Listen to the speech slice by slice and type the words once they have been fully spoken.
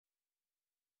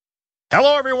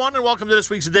Hello, everyone, and welcome to this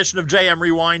week's edition of JM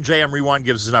Rewind. JM Rewind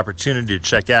gives us an opportunity to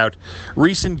check out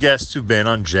recent guests who've been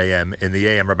on JM in the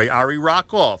AM. Rabbi Ari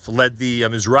Rakoff led the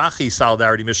Mizrahi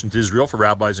Solidarity Mission to Israel for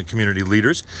rabbis and community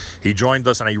leaders. He joined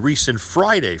us on a recent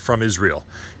Friday from Israel.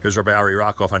 Here's Rabbi Ari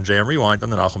Rakoff on JM Rewind on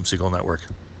the Nachum Segal Network.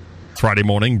 Friday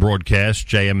morning broadcast,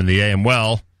 JM in the AM.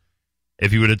 Well,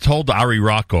 if you would have told Ari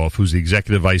Rakoff, who's the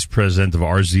executive vice president of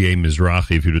RZA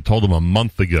Mizrahi, if you would have told him a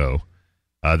month ago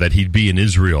that he'd be in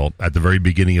Israel at the very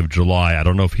beginning of July, I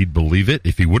don't know if he'd believe it,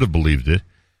 if he would have believed it.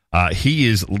 He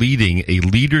is leading a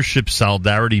leadership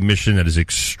solidarity mission that is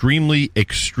extremely,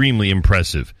 extremely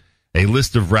impressive. A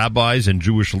list of rabbis and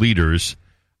Jewish leaders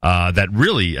that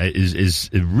really is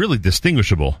really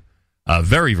distinguishable.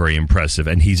 Very, very impressive.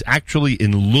 And he's actually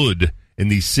in Lud, in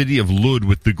the city of Lud,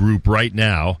 with the group right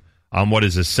now on what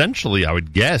is essentially, I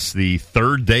would guess, the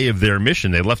third day of their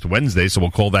mission. They left Wednesday, so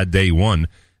we'll call that day one.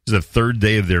 This is the third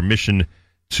day of their mission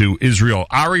to Israel.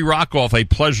 Ari Rakoff, a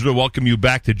pleasure to welcome you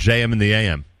back to JM in the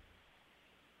AM.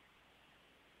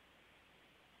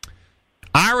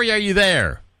 Ari, are you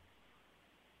there?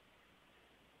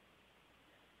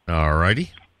 All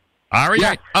righty. Ari?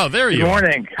 Yeah. Oh, there you are. Good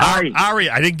morning. Hi. Ari,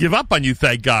 I didn't give up on you,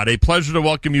 thank God. A pleasure to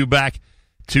welcome you back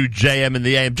to JM in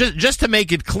the AM. Just to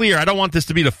make it clear, I don't want this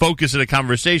to be the focus of the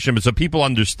conversation, but so people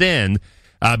understand,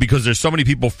 because there's so many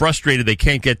people frustrated they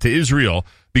can't get to Israel,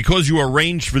 because you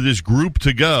arranged for this group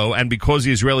to go, and because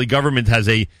the Israeli government has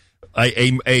a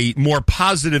more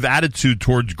positive attitude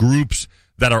towards groups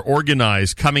that are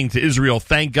organized coming to Israel.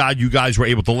 Thank God you guys were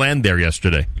able to land there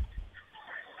yesterday.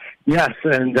 Yes,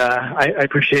 and I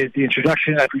appreciate the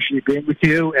introduction. I appreciate being with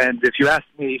you. And if you asked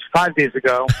me 5 days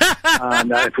ago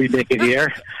if we make it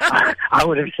here, I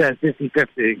would have said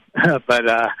 50-50. But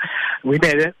we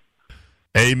made it.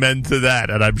 Amen to that.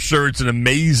 And I'm sure it's an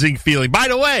amazing feeling. By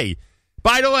the way,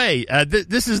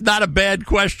 this is not a bad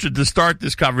question to start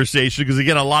this conversation because,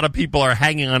 again, a lot of people are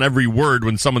hanging on every word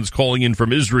when someone's calling in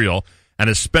from Israel, and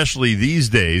especially these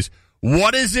days.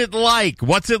 What is it like?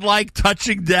 What's it like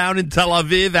touching down in Tel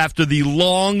Aviv after the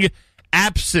long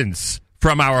absence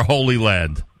from our Holy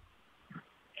Land?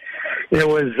 It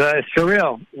was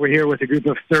surreal. We're here with a group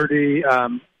of 30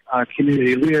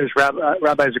 community leaders,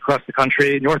 rabbis across the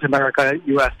country, North America,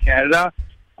 U.S., Canada.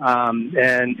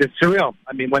 And it's surreal.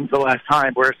 I mean, when's the last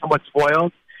time? We're somewhat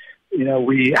spoiled. You know,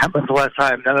 when's the last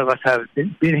time? None of us have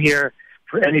been here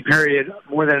for any period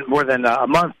more than a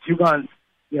month, 2 months.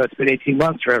 You know, it's been 18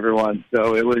 months for everyone.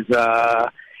 So it was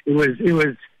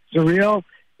surreal.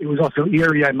 It was also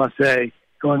eerie, I must say,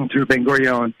 going through Ben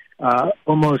Gurion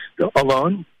almost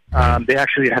alone. They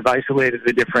actually have isolated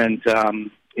the different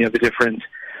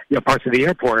parts of the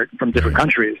airport from different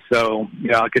countries. So,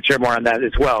 I could share more on that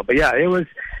as well. But yeah, it was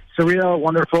surreal,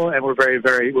 wonderful, and we're very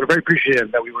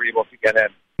appreciative that we were able to get in.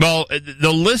 Well,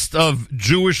 the list of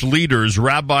Jewish leaders,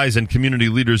 rabbis, and community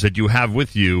leaders that you have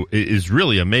with you is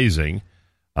really amazing,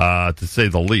 to say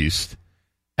the least.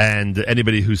 And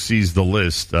anybody who sees the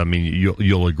list, I mean,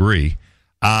 you'll agree.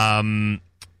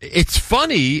 It's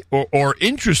funny or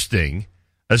interesting,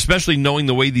 especially knowing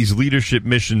the way these leadership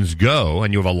missions go,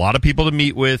 and you have a lot of people to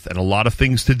meet with and a lot of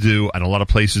things to do and a lot of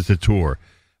places to tour.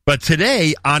 But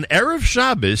today, on Erev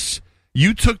Shabbos,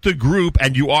 you took the group,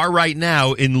 and you are right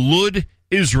now in Lud,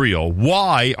 Israel.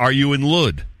 Why are you in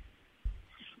Lud?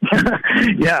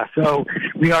 Yeah, so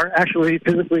we are actually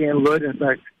physically in Lud. In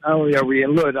fact, not only are we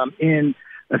in Lud, I'm in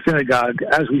a synagogue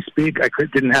as we speak. I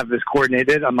didn't have this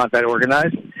coordinated. I'm not that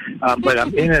organized. But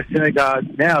I'm in a synagogue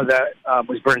now that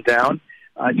was burned down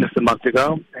just a month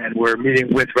ago, and we're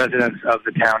meeting with residents of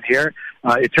the town here.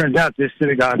 It turns out this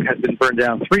synagogue has been burned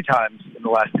down 3 times in the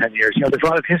last 10 years. There's a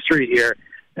lot of history here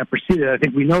that preceded. I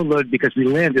think we know Lud because we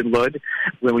land in Lud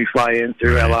when we fly in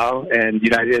through El Al and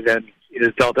United and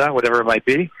Delta, whatever it might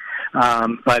be.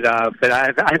 But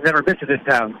I've never been to this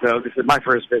town, so this is my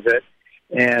first visit.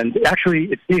 And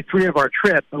actually, it's day 3 of our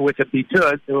trip with the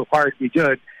bitud, the required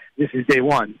bitud. This is day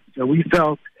 1. So we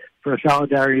felt for a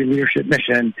solidarity leadership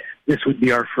mission, this would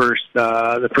be our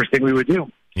the first thing we would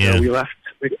do. Yeah. So we left,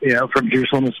 from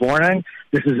Jerusalem this morning.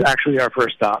 This is actually our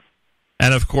first stop.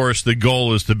 And of course, the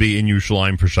goal is to be in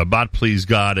Yerushalayim for Shabbat, please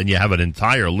God, and you have an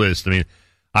entire list. I mean,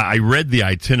 I read the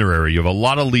itinerary. You have a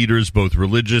lot of leaders, both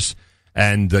religious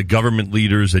and government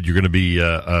leaders that you're going to be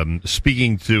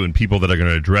speaking to, and people that are going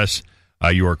to address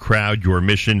your crowd, your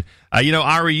mission.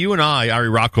 Ari, you and Ari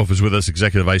Rakoff is with us,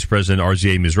 Executive Vice President,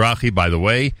 RZA Mizrahi. By the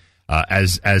way,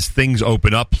 as things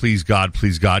open up, please God,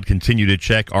 continue to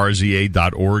check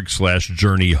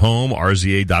rza.org/journeyhome,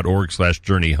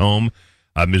 rza.org/journeyhome.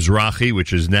 Mizrahi,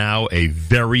 which is now a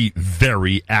very,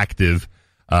 very active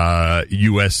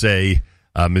USA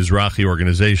Mizrahi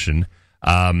organization.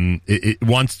 it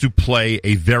wants to play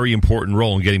a very important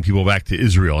role in getting people back to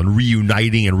Israel and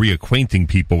reuniting and reacquainting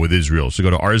people with Israel. So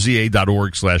go to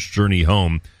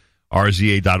rza.org/journeyhome,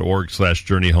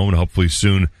 rza.org/journeyhome, and hopefully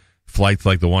soon flights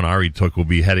like the one Ari took will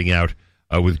be heading out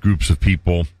with groups of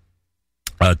people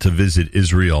to visit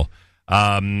Israel.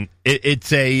 I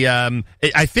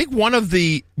think one of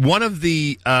the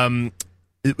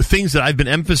things that I've been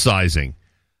emphasizing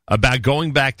about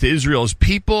going back to Israel is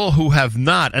people who have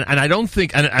not, and I don't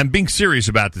think, and I'm being serious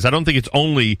about this, I don't think it's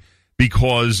only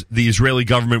because the Israeli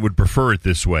government would prefer it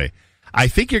this way. I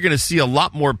think you're going to see a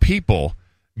lot more people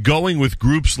going with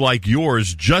groups like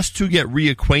yours just to get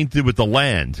reacquainted with the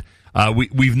land.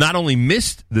 We've not only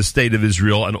missed the state of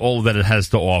Israel and all that it has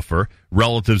to offer,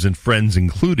 relatives and friends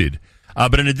included,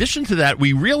 but in addition to that,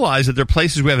 we realize that there are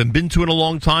places we haven't been to in a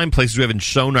long time, places we haven't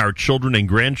shown our children and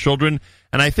grandchildren.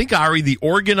 And I think, Ari, the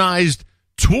organized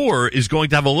tour is going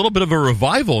to have a little bit of a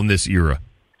revival in this era.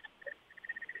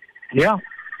 Yeah,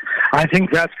 I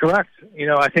think that's correct.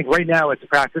 I think right now it's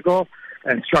practical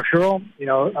and structural.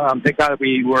 Thank God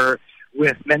we were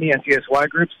with many NCSY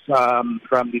groups from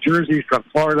New Jersey, from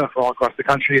Florida, from all across the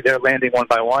country. They're landing one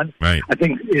by one. Right. I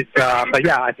think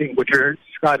I think what you're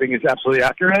describing is absolutely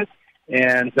accurate.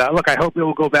 And look, I hope it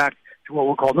will go back to what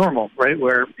we'll call normal, right,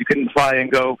 where you can fly and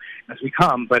go as we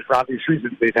come. But for obvious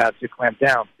reasons, they've had to clamp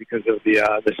down because of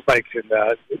the spikes in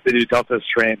the new Delta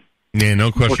strain. Yeah,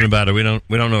 no question about it. We don't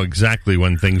know exactly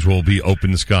when things will be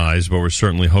open skies, but we're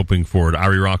certainly hoping for it.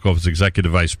 Ari Rakov is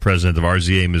Executive Vice President of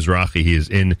RZA Mizrahi. He is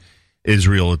in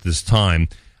Israel at this time.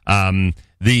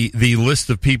 The list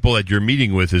of people that you're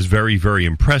meeting with is very, very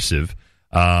impressive.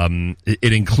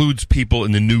 It includes people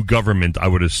in the new government, I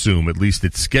would assume. At least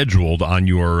it's scheduled on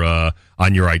your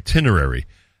itinerary.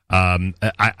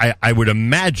 I would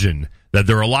imagine that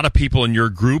there are a lot of people in your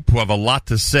group who have a lot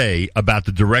to say about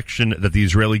the direction that the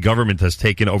Israeli government has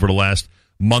taken over the last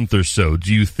month or so.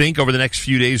 Do you think over the next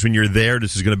few days when you're there,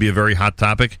 this is going to be a very hot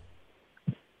topic?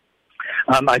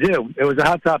 I do. It was a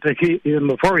hot topic even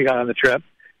before we got on the trip.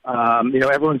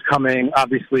 Everyone's coming,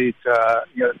 obviously, to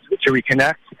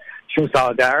reconnect, show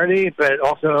solidarity, but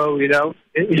also,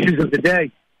 issues of the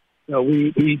day.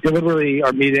 We deliberately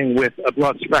are meeting with a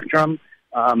broad spectrum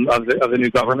of the new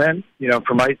government,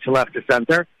 from right to left to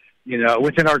center.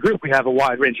 Within our group, we have a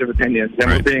wide range of opinions, and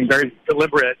we're being very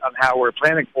deliberate on how we're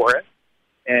planning for it.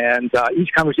 And each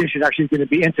conversation is actually going to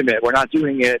be intimate. We're not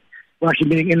doing it. We're actually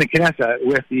meeting in the Knesset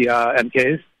with the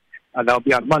MKs. That'll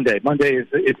be on Monday. Monday is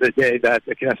the day that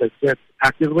the Knesset sits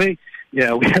actively.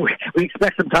 We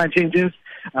expect some time changes.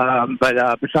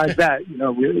 But besides that,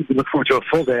 we look forward to a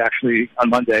full day actually on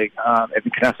Monday at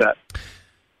the Knesset.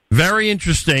 Very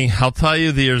interesting. I'll tell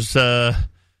you, there's a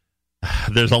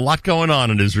lot going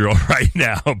on in Israel right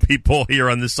now. People here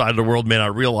on this side of the world may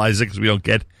not realize it because we don't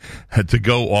get to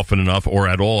go often enough or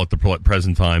at all at the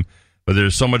present time. But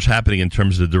there's so much happening in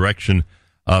terms of the direction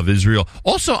of Israel.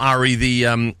 Also, Ari,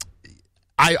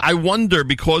 I wonder,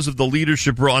 because of the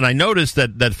leadership role, and I noticed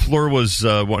that Fleur was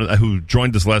who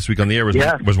joined us last week on the air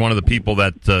was one of the people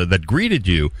that greeted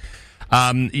you.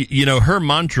 Her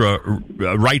mantra,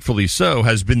 rightfully so,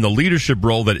 has been the leadership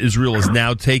role that Israel is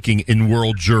now taking in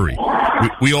world Jewry.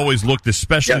 We always looked,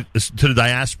 especially to the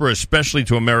diaspora, especially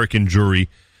to American Jewry,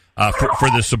 for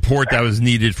the support that was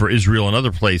needed for Israel and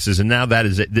other places, and now that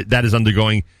is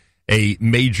undergoing a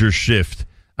major shift.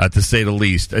 To say the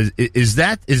least, is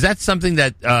that something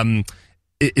that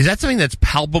is that something that's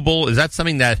palpable? Is that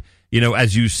something that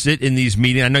as you sit in these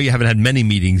meetings? I know you haven't had many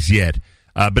meetings yet,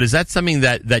 but is that something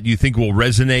that you think will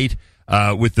resonate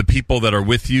with the people that are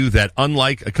with you? That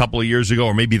unlike a couple of years ago,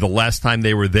 or maybe the last time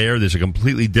they were there's a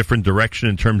completely different direction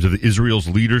in terms of Israel's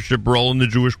leadership role in the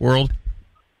Jewish world.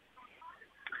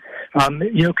 Can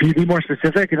you be more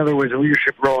specific? In other words, a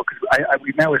leadership role. Because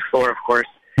we met with Fleur, of course.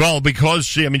 Well, because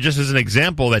just as an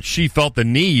example, that she felt the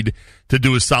need to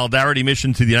do a solidarity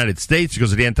mission to the United States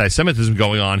because of the anti-Semitism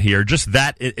going on here, just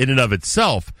that in and of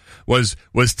itself was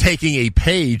taking a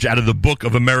page out of the book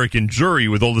of American Jewry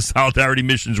with all the solidarity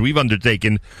missions we've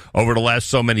undertaken over the last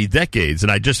so many decades.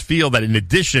 And I just feel that in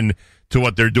addition to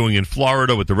what they're doing in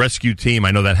Florida with the rescue team,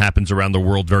 I know that happens around the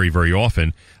world very, very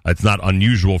often. It's not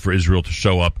unusual for Israel to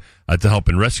show up to help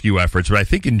in rescue efforts. But I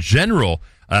think in general,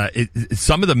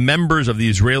 some of the members of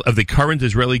the current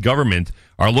Israeli government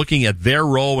are looking at their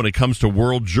role when it comes to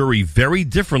world Jewry very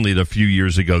differently than a few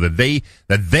years ago. That they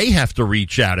have to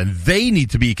reach out and they need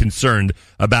to be concerned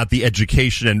about the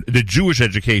education and the Jewish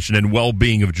education and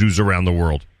well-being of Jews around the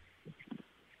world.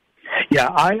 Yeah,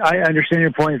 I understand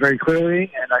your point very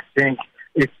clearly, and I think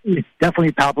it's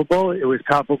definitely palpable. It was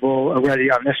palpable already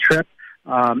on this trip.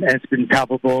 and it's been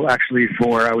palpable actually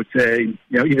for, I would say,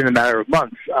 even a matter of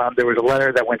months. There was a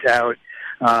letter that went out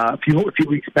a few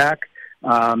weeks back.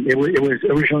 It was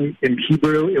originally in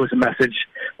Hebrew. It was a message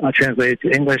translated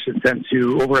to English and sent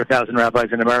to over 1,000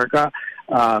 rabbis in America.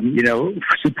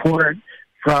 Support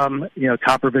from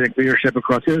top rabbinic leadership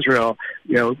across Israel.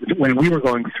 When we were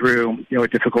going through a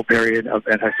difficult period of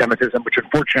anti-Semitism, which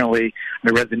unfortunately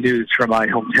I read the news from my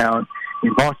hometown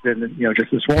in Boston,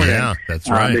 just this morning. Yeah, that's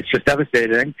right. It's just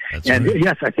devastating. Right.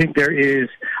 Yes, I think there is.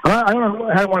 I don't know.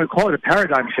 I don't want to call it a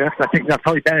paradigm shift. I think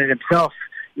Naftali Bennett himself.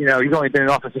 He's only been in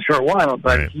office a short while,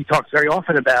 but right. He talks very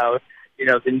often about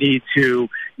the need to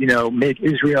make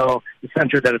Israel the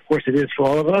center that, of course, it is for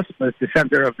all of us, but it's the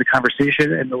center of the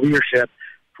conversation and the leadership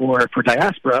for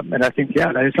diaspora. And I think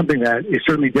that is something that is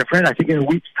certainly different. I think in a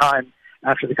week's time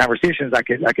after the conversations, I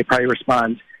could probably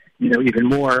respond even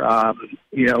more,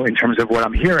 in terms of what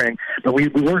I'm hearing. But we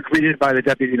were greeted by the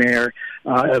deputy mayor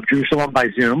of Jerusalem by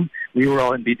Zoom. We were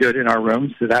all in Bidud in our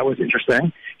rooms, so that was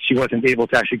interesting. She wasn't able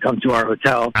to actually come to our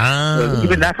hotel. So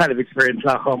even that kind of experience,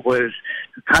 Nachum, was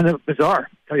kind of bizarre,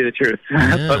 to tell you the truth.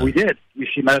 Yeah. But we did.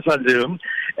 She met us on Zoom,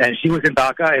 and she was in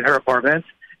Dhaka in her apartment,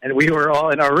 and we were all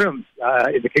in our rooms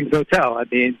in the King's Hotel. I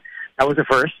mean, that was a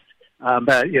first.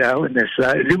 But, in this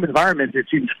Zoom environment, it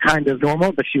seems kind of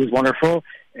normal, but she was wonderful.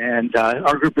 And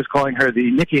our group is calling her the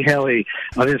Nikki Haley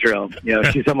of Israel.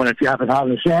 She's someone, if you haven't on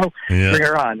the show, bring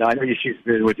her on. I know she's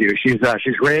been with you. She's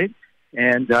great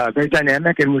and very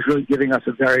dynamic, and was really giving us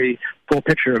a very full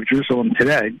picture of Jerusalem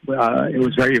today. It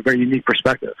was very, very unique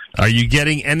perspective. Are you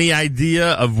getting any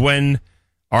idea of when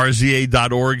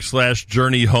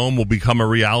RZA.org/Journey Home will become a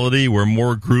reality, where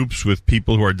more groups with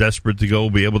people who are desperate to go will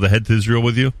be able to head to Israel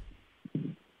with you?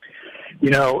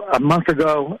 A month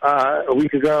ago, a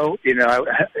week ago,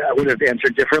 I would have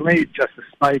answered differently. Just the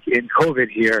spike in COVID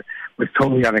here was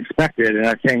totally unexpected. And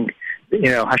I think,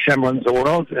 Hashem runs the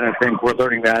world, and I think we're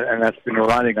learning that, and that's been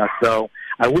reminding us. So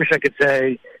I wish I could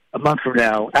say a month from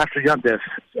now, after Yom Tov,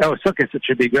 Sukkot, it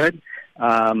should be good.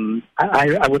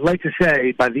 I would like to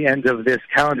say by the end of this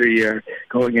calendar year,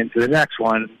 going into the next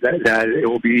one, that it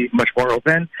will be much more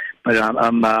open. But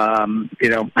I'm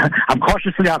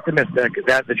cautiously optimistic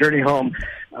that the journey home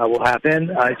will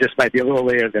happen. It just might be a little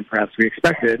later than perhaps we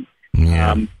expected.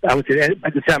 Yeah. I would say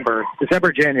by December,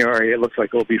 January, it looks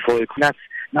like it will be fully. That's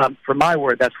for my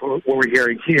word. That's what we're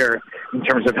hearing here in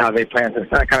terms of how they plan to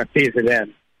kind of phase it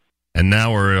in. And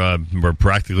now we're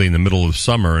practically in the middle of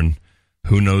summer, and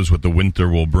who knows what the winter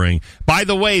will bring. By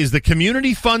the way, is the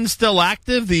community fund still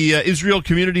active? The Israel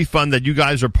Community Fund that you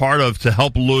guys are part of to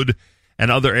help Lud and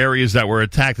other areas that were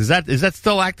attacked. Is that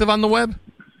still active on the web?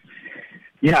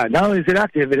 Yeah, not only is it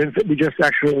active, we just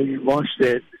actually launched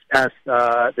it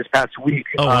this past week,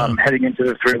 heading into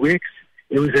the 3 weeks.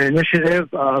 It was an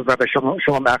initiative of Rabbi Shalom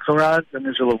Axelrod, the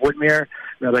Israel of Woodmere,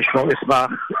 Rabbi Shmuel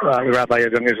Ismach, the Rabbi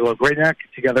of Young Israel of Great Neck,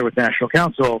 together with National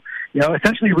Council,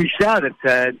 essentially reached out and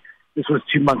said, this was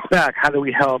 2 months back, how do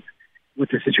we help with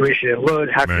the situation in Lod?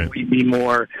 How can we be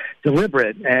more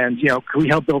deliberate? And, can we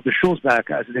help build the shuls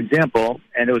back as an example?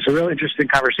 And it was a real interesting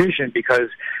conversation because,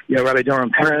 Rabbi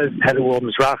Doron Perez, head of World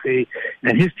Mizrahi,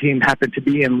 and his team happened to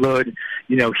be in Lod,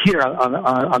 here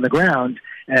on the ground.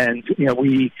 And,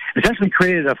 we essentially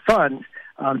created a fund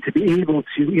to be able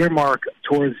to earmark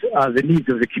towards the needs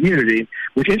of the community,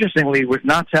 which interestingly was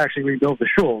not to actually rebuild the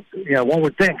shuls. One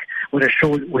would think when if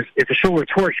a shul were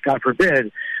torched, God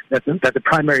forbid, that the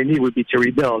primary need would be to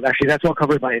rebuild. Actually, that's all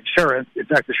covered by insurance. In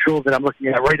fact, the shul that I'm looking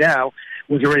at right now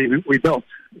was already rebuilt.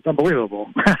 It's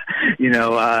unbelievable.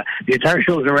 The entire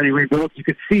shul is already rebuilt. You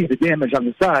could see the damage on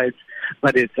the sides,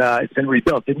 but it's been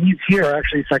rebuilt. The needs here are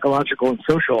actually psychological and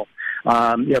social.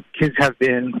 Kids have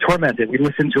been tormented. We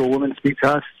listened to a woman speak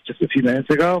to us just a few minutes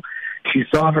ago. She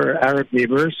saw her Arab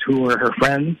neighbors, who were her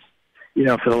friends,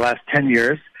 for the last 10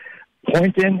 years,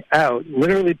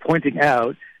 literally pointing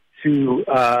out to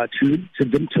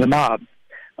the mob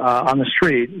on the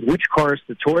street which cars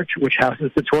to torch, which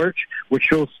houses to torch, which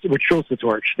shuls to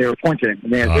torch. They were pointing,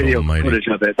 and they had video footage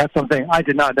of it. That's something I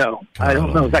did not know. I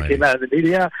don't know if that came out of the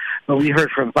media, but we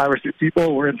heard from 5 or 6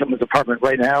 people. We're in someone's apartment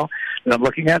right now that I'm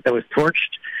looking at that was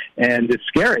torched, and it's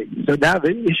scary. So now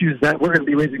the issues that we're going to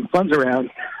be raising funds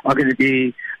around are going to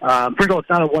be, first of all, it's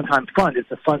not a one-time fund. It's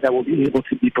a fund that will be able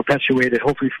to be perpetuated,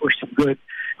 hopefully for some good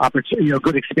opportunity,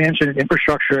 good expansion and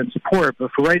infrastructure and support.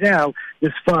 But for right now,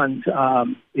 this fund,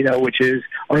 which is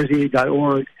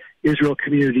RZA.org, Israel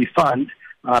Community Fund,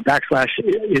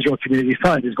 /Israel Community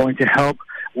Fund, is going to help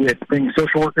with bringing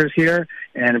social workers here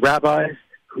and rabbis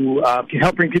who can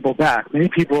help bring people back. Many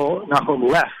people, Nachum,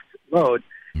 left Lod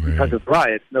because of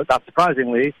riots. Not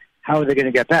surprisingly, how are they going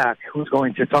to get back? Who's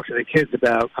going to talk to the kids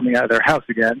about coming out of their house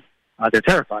again? They're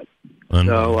terrified.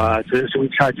 So we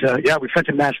tried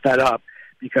to match that up,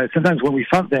 because sometimes when we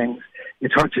fund things,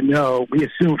 it's hard to know. We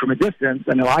assume from a distance,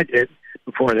 I know I did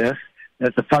before this,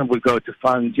 that the fund would go to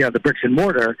fund, the bricks and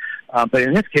mortar. But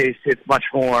in this case, it's much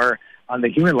more on the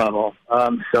human level.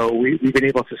 So we've been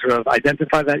able to sort of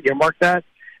identify that, earmark that,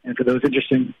 and for those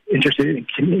interested in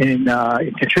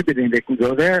contributing, they can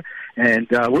go there. And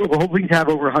we're hoping to have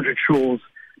over 100 schools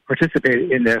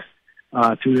participate in this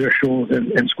through their schools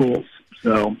and schools.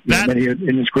 So many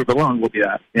in this group alone will be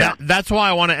that. Yeah, that's why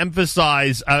I want to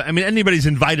emphasize. Anybody's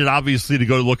invited, obviously, to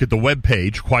go look at the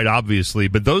webpage, quite obviously.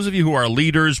 But those of you who are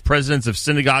leaders, presidents of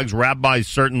synagogues, rabbis,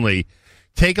 certainly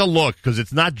take a look, because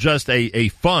it's not just a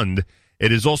fund;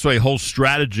 it is also a whole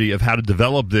strategy of how to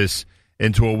develop this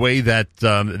into a way that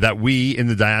that we in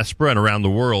the diaspora and around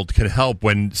the world can help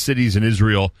when cities in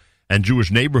Israel and Jewish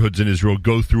neighborhoods in Israel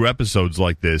go through episodes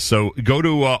like this. So go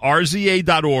to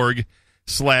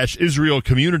rza.org/Israel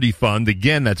Community Fund.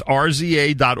 Again, that's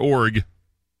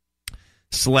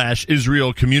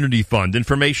rza.org/Israel Community Fund.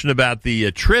 Information about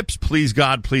the trips, please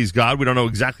God. We don't know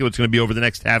exactly what's going to be over the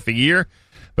next half a year,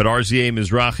 but RZA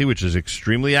Mizrahi, which is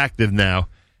extremely active now,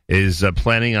 is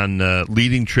planning on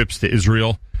leading trips to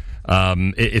Israel.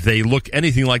 If they look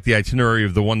anything like the itinerary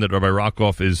of the one that Rabbi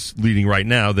Rockoff is leading right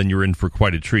now, then you're in for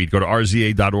quite a treat. Go to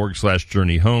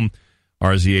rza.org/journey home.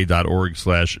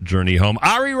 rza.org/journey home.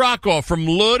 Ari Rockoff from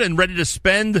Lud, and ready to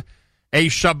spend a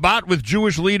Shabbat with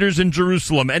Jewish leaders in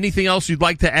Jerusalem. Anything else you'd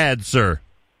like to add, sir?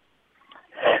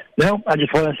 No, I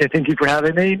just want to say thank you for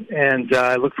having me, and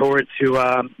I look forward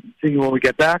to seeing you when we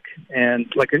get back. And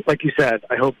like you said,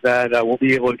 I hope that we'll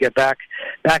be able to get back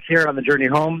here on the journey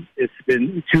home. It's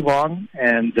been too long,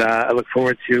 and I look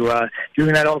forward to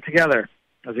doing that all together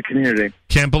as a community.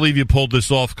 Can't believe you pulled this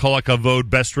off. Kol hakavod.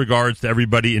 Best regards to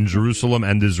everybody in Jerusalem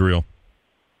and Israel.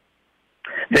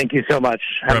 Thank you so much.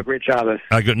 Have a great Shabbos.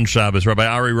 Guten Shabbos. Rabbi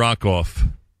Ari Rockoff.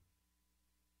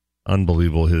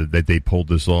 Unbelievable that they pulled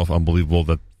this off. Unbelievable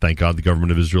that, thank God, the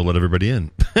government of Israel let everybody in,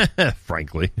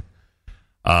 frankly.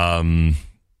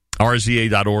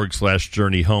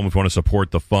 rza.org/journey home if you want to support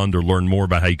the fund or learn more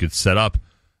about how you could set up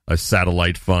a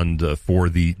satellite fund for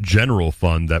the general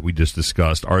fund that we just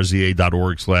discussed.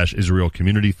 rza.org/Israel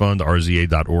Community Fund,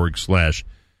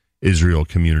 rza.org/Israel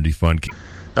Community Fund.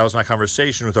 That was my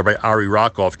conversation with Rabbi Ari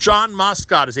Rockoff. John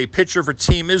Moscott is a pitcher for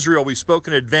Team Israel. We spoke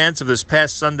in advance of this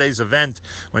past Sunday's event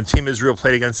when Team Israel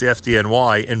played against the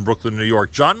FDNY in Brooklyn, New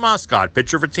York. John Moscott,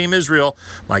 pitcher for Team Israel,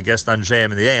 my guest on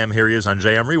JM in the AM. Here he is on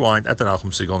JM Rewind at the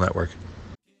Nachum Segal Network.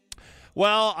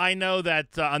 Well, I know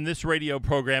that on this radio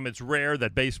program, it's rare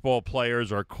that baseball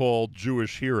players are called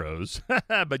Jewish heroes,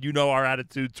 but you know our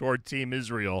attitude toward Team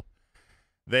Israel.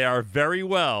 They are very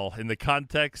well, in the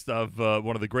context of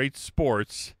one of the great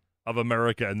sports of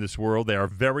America and this world, they are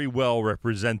very well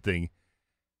representing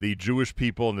the Jewish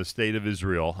people in the state of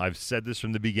Israel. I've said this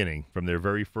from the beginning, from their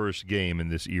very first game in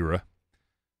this era.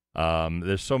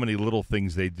 There's so many little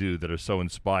things they do that are so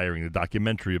inspiring. The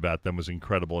documentary about them was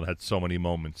incredible and had so many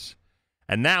moments.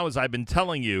 And now, as I've been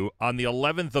telling you, on the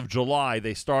 11th of July,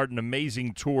 they start an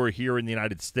amazing tour here in the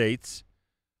United States.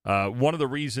 One of the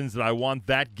reasons that I want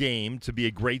that game to be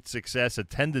a great success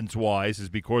attendance-wise is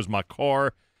because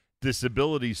Makar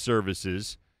Disability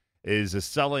Services is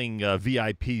selling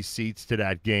VIP seats to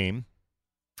that game.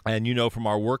 And you know from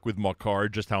our work with Makar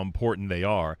just how important they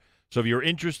are. So if you're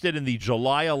interested in the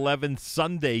July 11th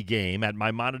Sunday game at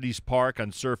Maimonides Park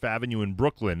on Surf Avenue in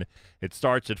Brooklyn, it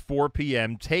starts at 4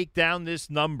 p.m. Take down this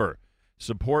number.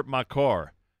 Support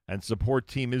Makar and support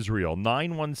Team Israel.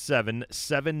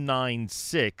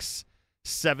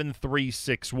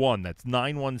 917-796-7361. That's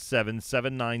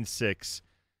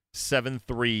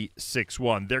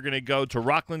 917-796-7361. They're going to go to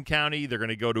Rockland County. They're going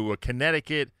to go to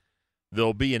Connecticut.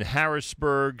 They'll be in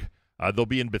Harrisburg. They'll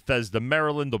be in Bethesda,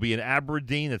 Maryland. They'll be in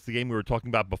Aberdeen. That's the game we were talking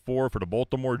about before for the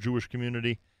Baltimore Jewish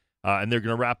community. And they're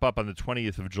going to wrap up on the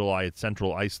 20th of July at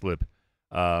Central Islip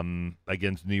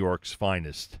against New York's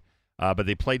finest. But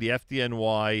they play the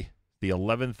FDNY the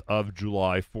 11th of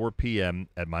July, 4 p.m.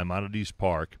 at Maimonides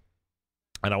Park.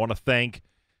 And I want to thank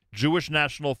Jewish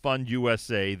National Fund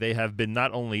USA. They have been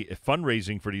not only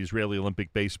fundraising for the Israeli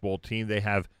Olympic baseball team, they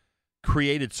have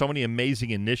created so many amazing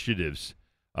initiatives,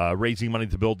 raising money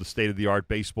to build the state-of-the-art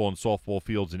baseball and softball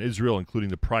fields in Israel,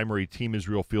 including the primary Team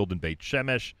Israel field in Beit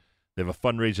Shemesh. They have a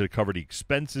fundraiser to cover the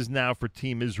expenses now for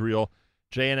Team Israel.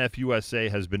 JNF USA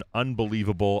has been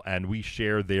unbelievable, and we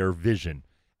share their vision.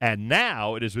 And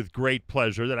now it is with great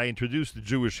pleasure that I introduce the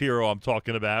Jewish hero I'm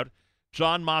talking about.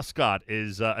 John Moscott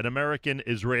is an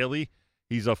American-Israeli.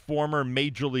 He's a former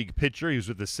Major League pitcher. He was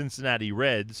with the Cincinnati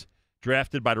Reds,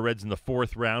 drafted by the Reds in the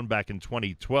 4th round back in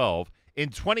 2012. In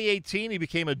 2018, he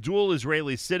became a dual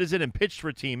Israeli citizen and pitched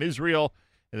for Team Israel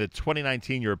in the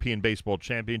 2019 European Baseball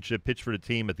Championship, pitched for the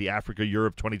team at the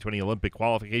Africa-Europe 2020 Olympic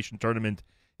qualification tournament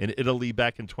in Italy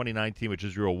back in 2019, which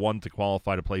Israel won to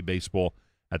qualify to play baseball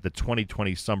at the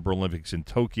 2020 Summer Olympics in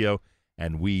Tokyo,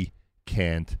 and we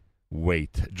can't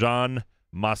wait. John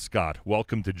Mascot,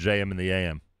 welcome to JM in the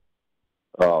AM.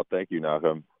 Oh, thank you,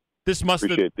 Nahum.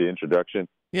 Appreciate the introduction.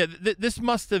 Yeah, this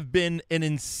must have been an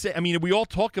insane. I mean, we all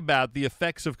talk about the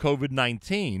effects of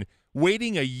COVID-19.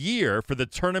 Waiting a year for the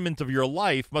tournament of your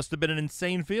life must have been an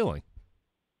insane feeling.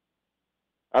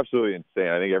 Absolutely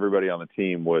insane. I think everybody on the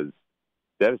team was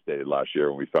devastated last year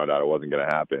when we found out it wasn't going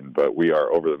to happen, but we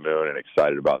are over the moon and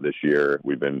excited about this year.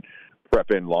 We've been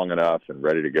prepping long enough and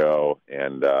ready to go,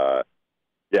 and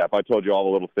yeah, if I told you all the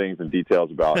little things and details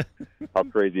about how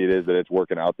crazy it is that it's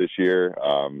working out this year,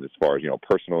 as far as,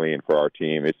 personally and for our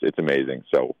team, it's amazing.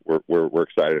 So we're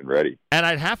excited and ready. And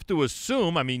I'd have to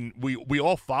assume, I mean, we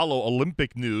all follow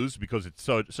Olympic news because it's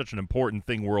such an important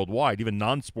thing worldwide. Even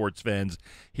non-sports fans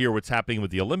hear what's happening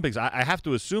with the Olympics. I have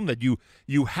to assume that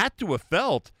you had to have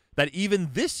felt that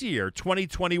even this year,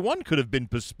 2021, could have been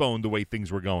postponed the way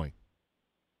things were going.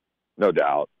 No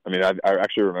doubt. I mean, I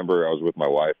actually remember I was with my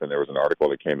wife, and there was an article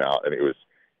that came out, and it was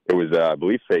I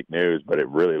believe fake news, but it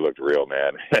really looked real,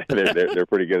 man. they're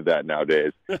pretty good at that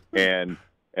nowadays. And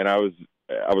I was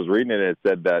reading it, and it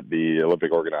said that the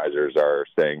Olympic organizers are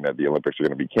saying that the Olympics are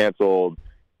going to be canceled,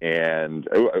 and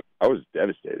I was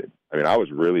devastated. I mean, I was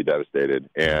really devastated,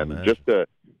 and just to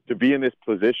be in this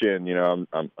position,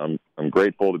 I'm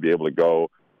grateful to be able to go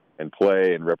and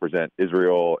play and represent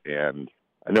Israel, and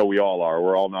I know we all are.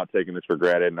 We're all not taking this for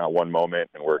granted, not one moment,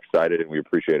 and we're excited, and we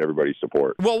appreciate everybody's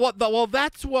support. Well,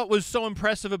 that's what was so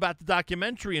impressive about the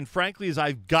documentary, and frankly, as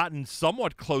I've gotten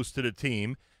somewhat close to the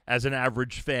team as an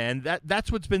average fan,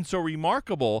 that's what's been so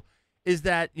remarkable is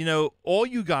that, all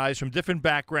you guys from different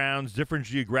backgrounds, different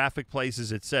geographic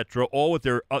places, etc., all with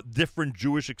their different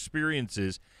Jewish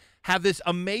experiences, have this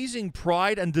amazing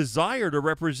pride and desire to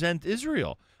represent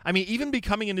Israel. I mean, even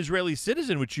becoming an Israeli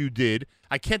citizen, which you did,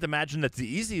 I can't imagine that's the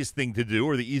easiest thing to do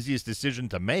or the easiest decision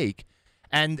to make.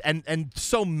 And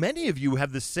so many of you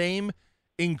have the same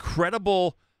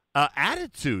incredible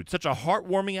attitude, such a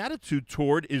heartwarming attitude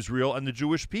toward Israel and the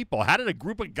Jewish people. How did a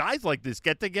group of guys like this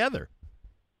get together?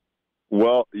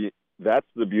 Well, that's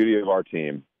the beauty of our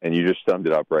team, and you just summed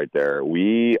it up right there.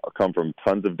 We come from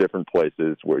tons of different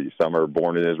places where some are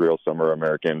born in Israel, some are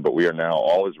American, but we are now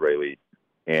all Israeli.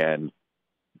 And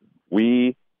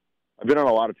I've been on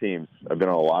a lot of teams.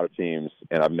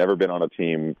 And I've never been on a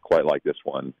team quite like this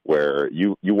one, where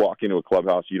you walk into a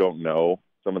clubhouse, you don't know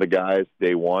some of the guys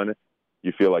day one,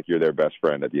 you feel like you're their best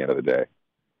friend at the end of the day.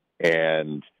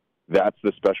 And that's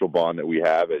the special bond that we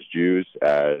have as Jews,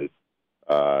 as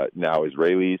now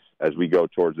Israelis, as we go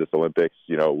towards this Olympics.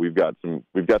 We've got some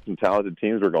talented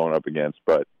teams we're going up against,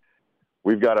 but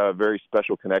we've got a very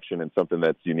special connection and something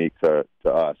that's unique to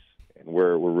us. And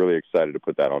we're really excited to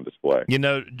put that on display.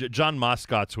 John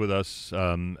Mascot's with us,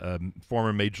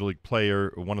 former Major League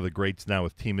player, one of the greats now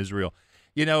with Team Israel.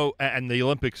 And the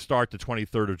Olympics start the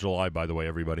 23rd of July, by the way,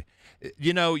 everybody.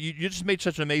 You just made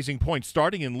such an amazing point.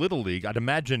 Starting in Little League, I'd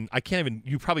imagine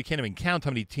you probably can't even count how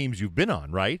many teams you've been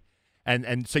on, right?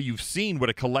 And so you've seen what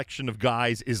a collection of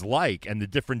guys is like and the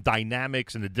different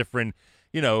dynamics and the different,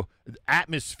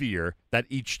 atmosphere that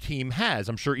each team has.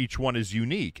 I'm sure each one is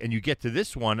unique. And you get to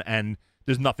this one, and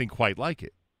there's nothing quite like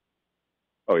it.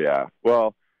 Oh, yeah.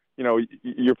 Well,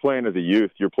 you're playing as a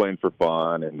youth. You're playing for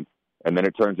fun. And then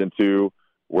it turns into,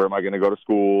 where am I going to go to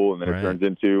school? And then it turns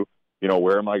into,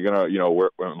 where am I going to, where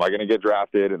am I going to get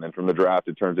drafted? And then from the draft,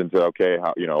 it turns into, okay,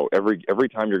 how, every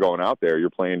time you're going out there, you're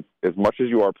playing, as much as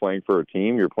you are playing for a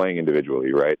team, you're playing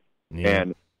individually, right? Yeah.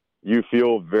 And you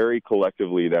feel very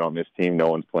collectively that on this team, no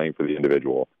one's playing for the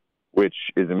individual, which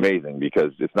is amazing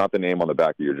because it's not the name on the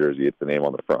back of your jersey, it's the name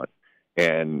on the front.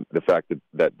 And the fact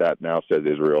that now says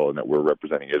Israel and that we're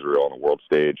representing Israel on the world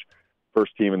stage,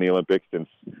 first team in the Olympics since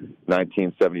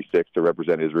 1976 to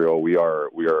represent Israel, we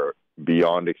are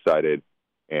beyond excited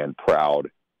and proud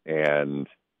and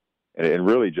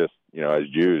really just, as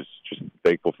Jews, just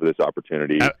thankful for this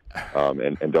opportunity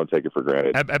and don't take it for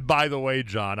granted. And by the way,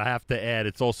 John, I have to add,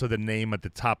 it's also the name at the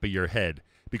top of your head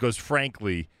because,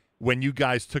 frankly, when you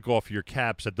guys took off your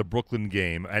caps at the Brooklyn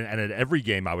game, and at every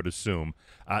game, I would assume,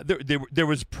 there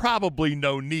was probably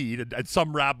no need, and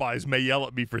some rabbis may yell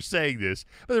at me for saying this,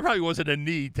 but there probably wasn't a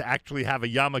need to actually have a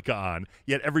yarmulke on,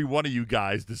 yet every one of you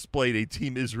guys displayed a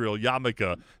Team Israel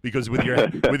yarmulke, because with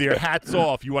your hats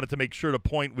off, you wanted to make sure the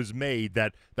point was made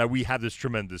that we have this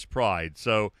tremendous pride.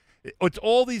 So it's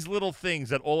all these little things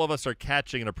that all of us are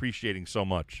catching and appreciating so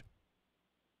much.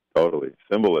 Totally.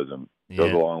 Symbolism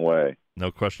goes a long way. No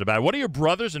question about it. What do your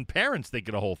brothers and parents think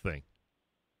of the whole thing?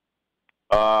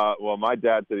 Well, my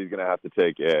dad said he's going to have to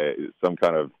take some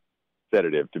kind of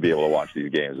sedative to be able to watch these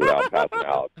games without passing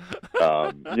out.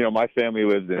 My family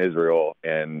lives in Israel,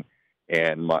 and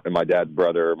my dad's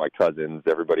brother, my cousins,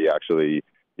 everybody actually,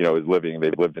 they've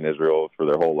lived in Israel for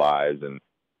their whole lives. And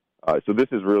so this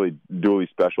is really duly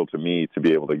special to me to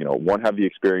be able to, one, have the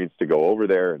experience to go over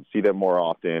there and see them more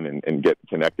often and get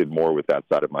connected more with that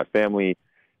side of my family.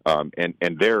 And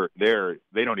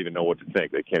they don't even know what to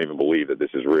think. They can't even believe that this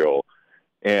is real.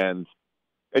 And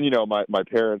my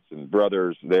parents and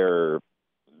brothers, they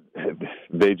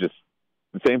just,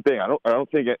 the same thing. I don't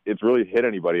think it's really hit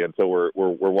anybody until we're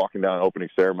walking down opening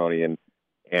ceremony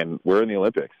and we're in the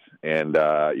Olympics. And,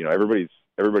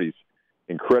 everybody's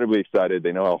incredibly excited.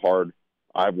 They know how hard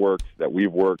I've worked, that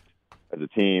we've worked as a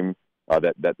team,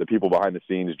 that the people behind the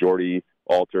scenes, Jordy,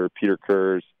 Alter, Peter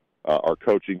Kurz, our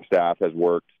coaching staff has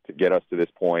worked to get us to this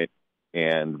point,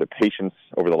 and the patience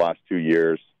over the last 2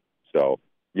 years. So,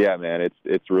 yeah, man,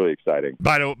 it's really exciting.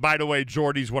 By the way,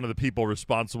 Jordy's one of the people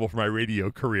responsible for my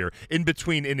radio career. In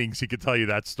between innings, he could tell you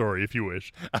that story if you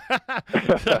wish.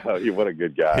 What a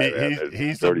good guy.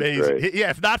 He's amazing.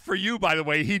 If not for you, by the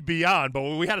way, he'd be on. But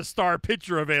when we had a star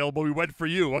pitcher available, we went for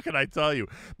you. What can I tell you?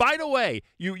 By the way,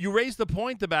 you raised the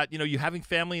point about you having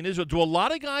family in Israel. Do a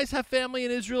lot of guys have family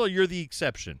in Israel, or you're the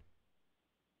exception?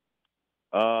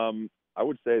 I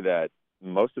would say that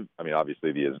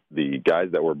obviously the guys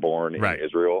that were born in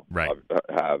Israel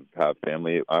have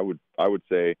family. I would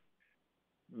say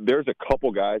there's a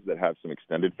couple guys that have some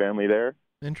extended family there.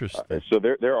 Interesting. So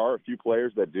there are a few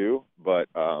players that do, but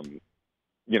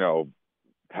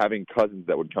having cousins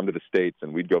that would come to the States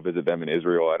and we'd go visit them in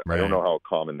Israel, I don't know how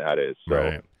common that is.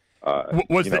 So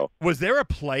was there a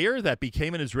player that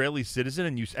became an Israeli citizen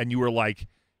and you were like,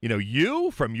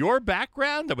 you, from your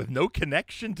background, with no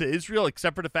connection to Israel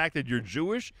except for the fact that you're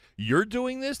Jewish, you're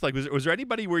doing this? Like, was there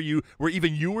anybody where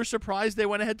even you were surprised they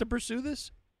went ahead to pursue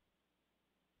this?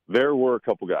 There were a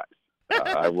couple guys.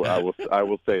 I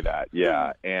will say that,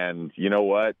 yeah. And you know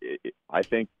what? I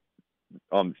think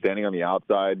standing on the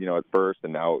outside, at first,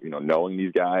 and now, knowing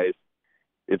these guys,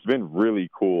 it's been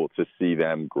really cool to see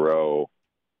them grow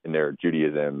in their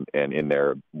Judaism and in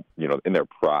their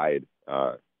pride.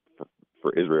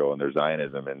 For Israel and their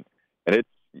Zionism, and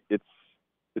it's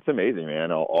amazing,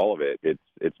 man. All of it.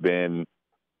 It's been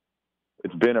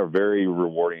a very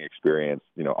rewarding experience.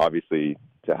 Obviously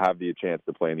to have the chance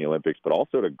to play in the Olympics, but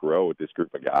also to grow with this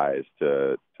group of guys,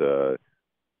 to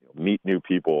meet new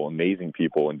people, amazing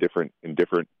people in different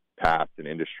paths and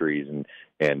industries,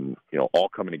 and all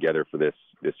coming together for this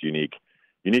unique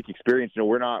experience.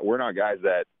 We're not guys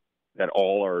that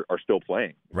all are still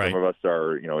playing. Right. Some of us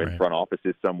are, in front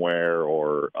offices somewhere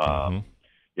or,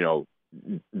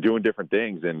 doing different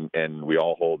things, and we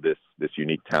all hold this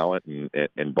unique talent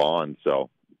and bond. So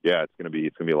yeah, it's gonna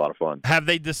be a lot of fun. Have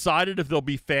they decided if there'll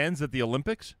be fans at the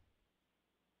Olympics?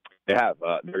 They have.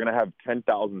 They're gonna have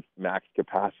 10,000 max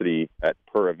capacity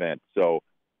per event. So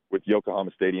with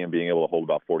Yokohama Stadium being able to hold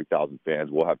about 40,000 fans,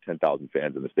 we'll have 10,000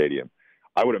 fans in the stadium.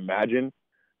 I would imagine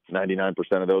 99%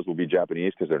 of those will be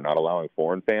Japanese because they're not allowing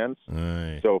foreign fans.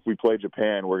 Right. So if we play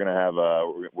Japan, we're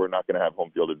not gonna have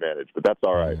home field advantage, but that's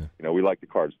all right. We like the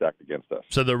cards stacked against us.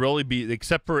 So there'll really be,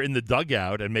 except for in the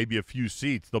dugout and maybe a few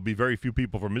seats, there'll be very few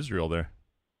people from Israel there.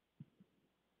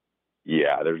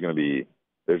 Yeah, there's gonna be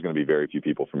very few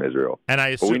people from Israel, and I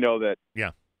assume, but we know that.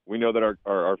 Yeah. We know that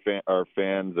our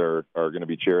fans are going to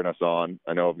be cheering us on.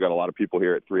 I know I've got a lot of people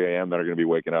here at 3 a.m. that are going to be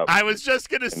waking up. I was just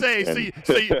going to say,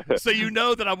 so you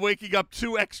know that I'm waking up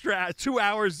 2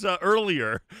 hours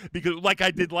earlier, because like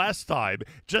I did last time,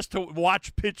 just to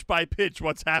watch pitch by pitch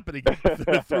what's happening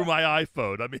through my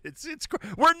iPhone. I mean, it's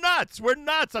we're nuts. We're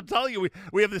nuts. I'm telling you,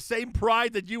 we have the same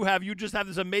pride that you have. You just have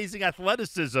this amazing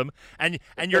athleticism, and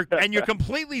you're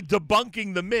completely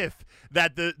debunking the myth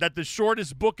that the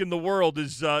shortest book in the world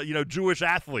is Jewish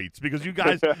athletes, because you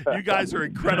guys are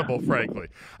incredible, frankly.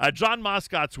 John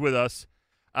Moscott's with us.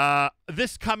 Not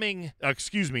this coming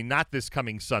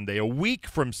Sunday, a week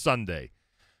from Sunday,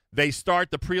 they start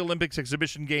the pre-Olympics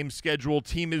exhibition game schedule.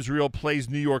 Team Israel plays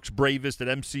New York's Bravest at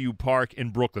MCU Park in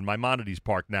Brooklyn, Maimonides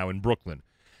Park now in Brooklyn.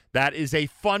 That is a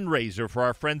fundraiser for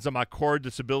our friends at Makor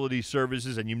Disability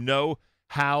Services, and you know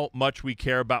how much we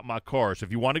care about Makor. So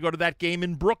if you want to go to that game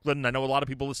in Brooklyn, I know a lot of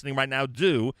people listening right now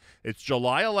do, it's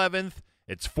July 11th.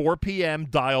 It's 4 p.m.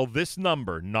 Dial this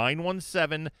number,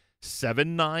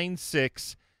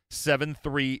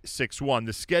 917-796-7361.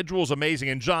 The schedule is amazing.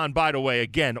 And, John, by the way,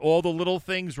 again, all the little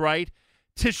things, right?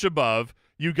 Tisha B'Av,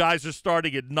 you guys are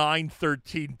starting at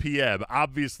 9:13 p.m.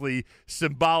 Obviously,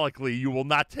 symbolically, you will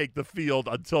not take the field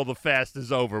until the fast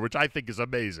is over, which I think is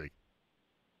amazing.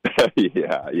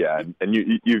 Yeah. And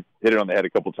you hit it on the head a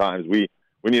couple times. We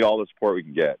need all the support we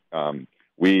can get.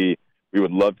 We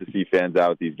would love to see fans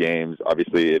out at these games.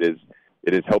 Obviously, it is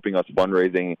helping us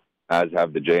fundraising, as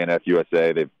have the JNF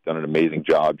USA. They've done an amazing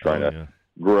job trying to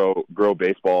grow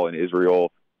baseball in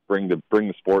Israel, bring the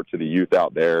sport to the youth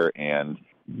out there, and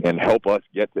help us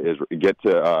get to Israel,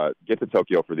 get to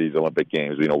Tokyo for these Olympic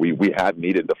Games. You know, we had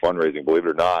needed the fundraising, believe it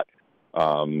or not.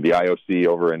 The IOC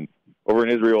over in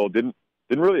Israel didn't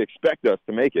really expect us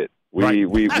to make it. We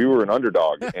were an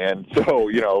underdog, and so,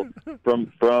 you know,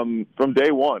 from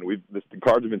day one, the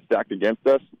cards have been stacked against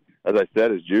us. As I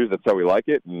said, as Jews, that's how we like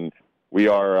it, and we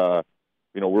are,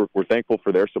 we're thankful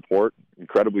for their support,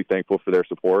 incredibly thankful for their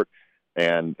support,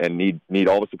 and need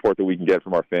all the support that we can get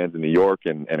from our fans in New York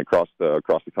and across the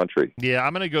country. Yeah,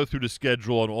 I'm going to go through the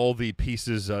schedule and all the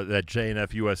pieces that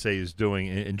JNF USA is doing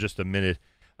in just a minute.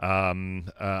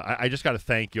 I just got to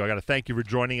thank you. I got to thank you for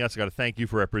joining us. I got to thank you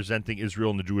for representing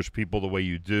Israel and the Jewish people the way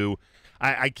you do.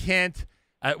 I can't.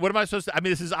 What am I supposed to? I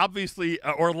mean, this is obviously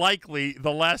or likely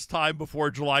the last time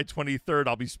before July 23rd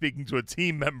I'll be speaking to a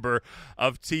team member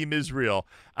of Team Israel.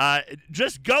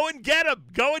 Just go and get them.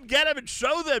 Go and get them and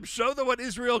show them. Show them what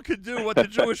Israel can do, what the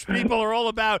Jewish people are all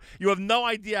about. You have no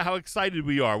idea how excited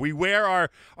we are. We wear our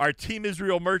Team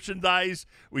Israel merchandise.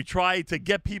 We try to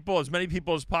get as many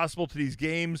people as possible to these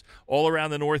games all around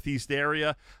the Northeast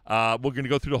area. We're going to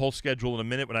go through the whole schedule in a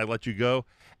minute when I let you go.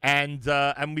 And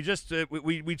we just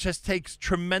take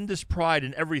tremendous pride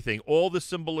in everything, all the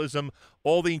symbolism,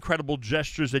 all the incredible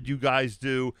gestures that you guys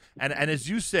do. And as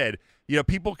you said, you know,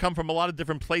 people come from a lot of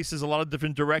different places, a lot of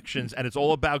different directions, and it's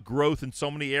all about growth in so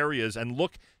many areas. And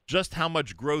look just how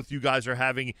much growth you guys are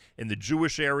having in the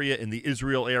Jewish area, in the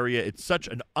Israel area. It's such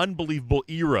an unbelievable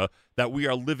era that we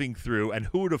are living through. And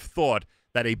who would have thought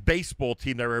that a baseball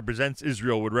team that represents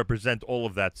Israel would represent all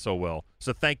of that so well?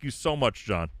 So thank you so much,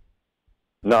 John.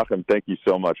 Nachum, thank you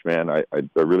so much, man. I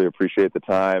really appreciate the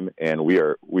time, and we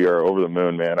are over the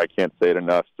moon, man. I can't say it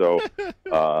enough. So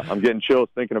I'm getting chills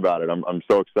thinking about it. I'm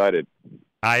so excited.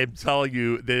 I am telling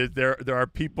you, there are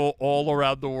people all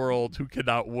around the world who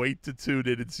cannot wait to tune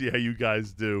in and see how you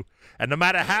guys do. And no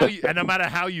matter how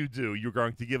you do, you're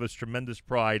going to give us tremendous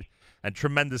pride and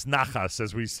tremendous nachas,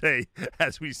 as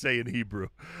we say in Hebrew.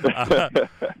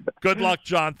 Good luck,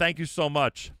 John. Thank you so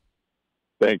much.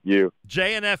 Thank you.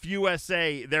 JNF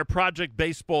USA, their Project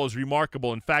Baseball is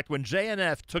remarkable. In fact, when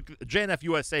JNF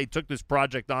USA took this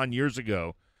project on years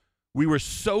ago, we were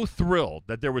so thrilled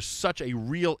that there was such a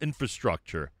real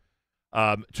infrastructure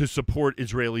to support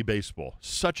Israeli baseball.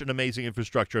 Such an amazing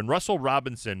infrastructure. And Russell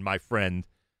Robinson, my friend,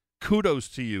 kudos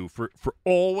to you for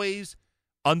always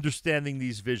understanding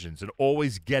these visions and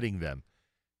always getting them.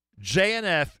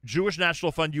 JNF, Jewish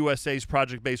National Fund USA's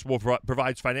Project Baseball,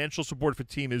 provides financial support for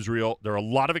Team Israel. There are a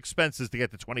lot of expenses to get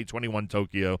to 2021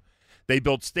 Tokyo. They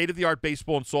built state-of-the-art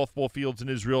baseball and softball fields in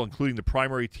Israel, including the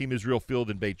primary Team Israel field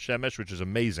in Beit Shemesh, which is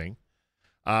amazing.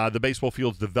 The baseball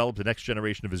fields developed the next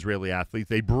generation of Israeli athletes.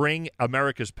 They bring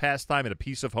America's pastime and a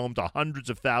piece of home to hundreds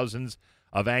of thousands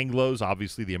of Anglos,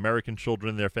 obviously the American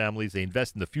children and their families. They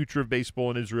invest in the future of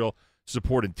baseball in Israel,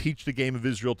 support and teach the game of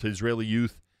Israel to Israeli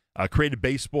youth. Created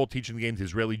baseball, teaching the game to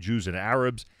Israeli Jews and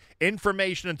Arabs.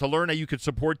 Information and to learn how you can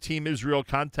support Team Israel,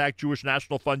 contact Jewish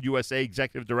National Fund USA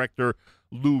Executive Director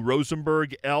Lou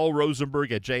Rosenberg,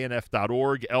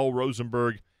 lrosenberg@jnf.org,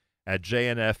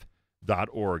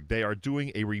 lrosenberg@jnf.org. They are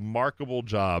doing a remarkable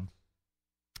job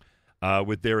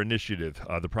with their initiative,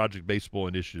 the Project Baseball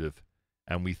Initiative,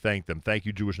 and we thank them. Thank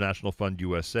you, Jewish National Fund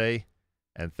USA,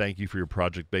 and thank you for your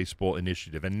Project Baseball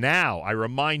Initiative. And now, I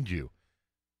remind you,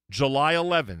 July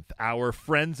 11th, our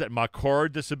friends at Makor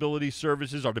Disability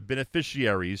Services are the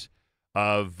beneficiaries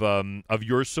of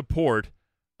your support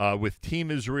with Team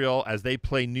Israel as they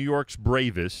play New York's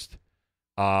Bravest.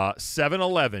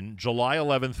 7-11, July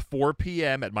 11th, 4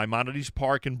 p.m. at Maimonides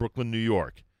Park in Brooklyn, New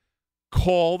York.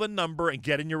 Call the number and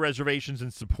get in your reservations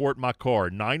and support Makor.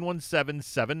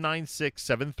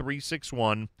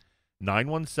 917-796-7361.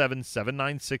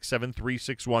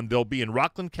 917-796-7361. They'll be in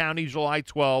Rockland County July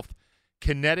 12th.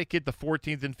 Connecticut the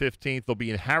 14th and 15th. They'll be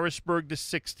in Harrisburg the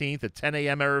 16th at 10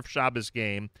 a.m. Erev Shabbos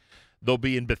game. They'll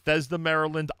be in Bethesda,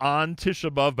 Maryland on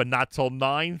Tisha B'Av, but not till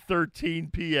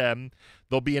 9:13 p.m.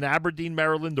 They'll be in Aberdeen,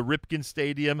 Maryland, the Ripken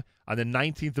Stadium on the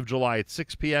 19th of July at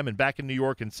 6 p.m. and back in New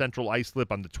York in Central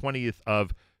Islip on the 20th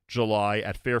of July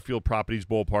at Fairfield Properties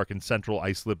Ballpark in Central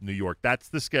Islip, New York. That's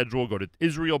the schedule. Go to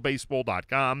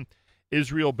IsraelBaseball.com,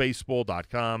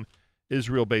 IsraelBaseball.com,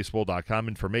 IsraelBaseball.com,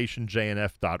 information,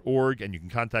 JNF.org, and you can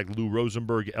contact Lou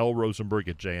Rosenberg, LRosenberg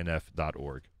at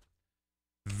JNF.org.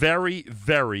 Very,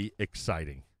 very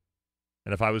exciting.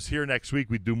 And if I was here next week,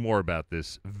 we'd do more about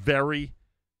this. Very,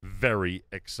 very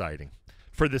exciting.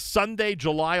 For the Sunday,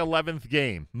 July 11th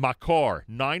game, Makar,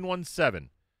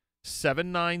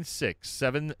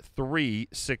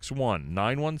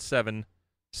 917-796-7361.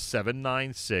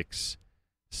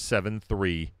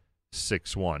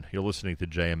 917-796-7361. You're listening to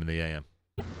JM in the AM.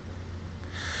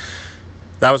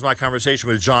 That was my conversation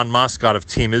with John Moscott of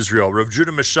Team Israel. Rav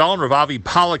Judah Michel and Rav Avi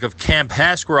Pollack of Camp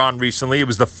Hask were on recently. It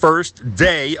was the first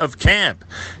day of camp.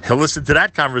 He'll listen to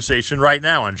that conversation right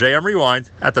now on JM Rewind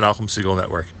at the Nachum Segal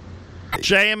Network.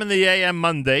 JM in the AM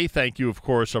Monday. Thank you, of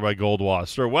course, Rabbi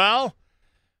Goldwasser. Well,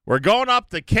 we're going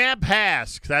up to Camp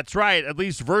Hask. That's right, at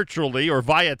least virtually or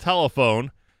via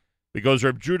telephone, because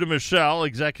Rav Judah Michel,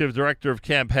 Executive Director of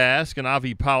Camp Hask, and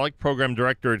Avi Pollack, Program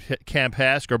Director at Camp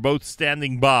Hask, are both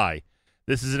standing by.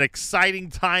 This is an exciting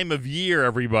time of year,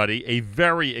 everybody, a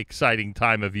very exciting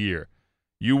time of year.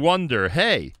 You wonder,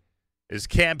 hey, is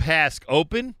Camp Hask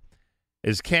open?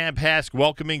 Is Camp Hask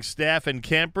welcoming staff and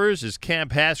campers? Is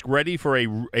Camp Hask ready for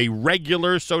a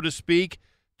regular, so to speak,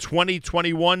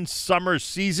 2021 summer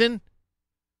season?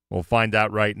 We'll find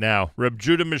out right now. Reb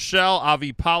Judah Michel,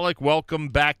 Avi Pollack, welcome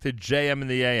back to JM in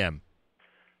the AM.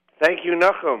 Thank you,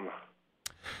 Nachum.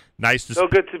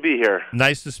 Good to be here.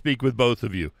 Nice to speak with both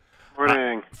of you.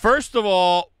 Morning. First of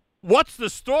all, what's the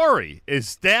story? Is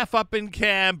staff up in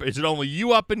camp? Is it only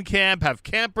you up in camp? Have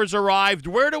campers arrived?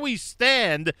 Where do we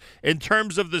stand in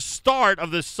terms of the start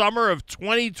of the summer of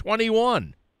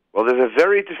 2021? Well, there's a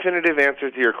very definitive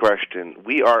answer to your question.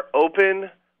 We are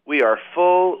open. We are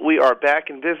full. We are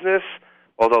back in business,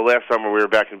 although last summer we were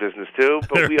back in business too.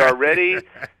 But we are ready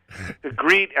to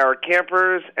greet our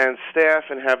campers and staff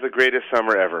and have the greatest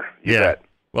summer ever. You bet.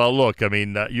 Well, look, I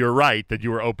mean, you're right that you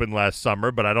were open last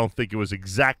summer, but I don't think it was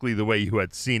exactly the way you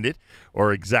had seen it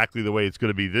or exactly the way it's going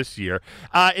to be this year.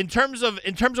 In terms of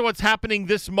what's happening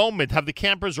this moment, have the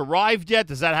campers arrived yet?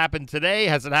 Does that happen today?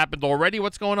 Has it happened already?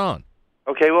 What's going on?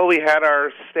 Okay, well, we had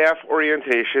our staff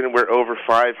orientation where over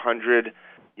 500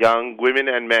 young women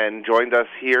and men joined us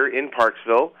here in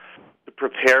Parksville to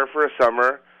prepare for a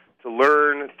summer, to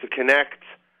learn, to connect.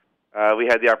 We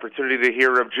had the opportunity to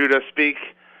hear Rav Judah speak.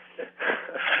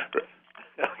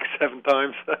 7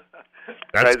 times.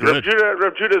 That's good.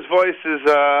 Rav Judah's voice is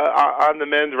on the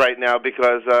mend right now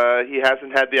because he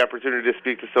hasn't had the opportunity to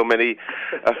speak to so many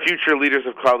future leaders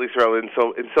of Klal Yisrael in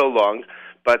so long.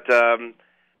 But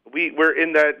we're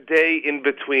in that day in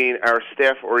between our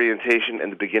staff orientation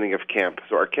and the beginning of camp.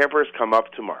 So our campers come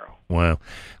up tomorrow. Wow.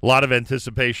 A lot of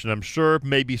anticipation, I'm sure.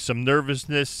 Maybe some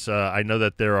nervousness. I know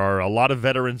that there are a lot of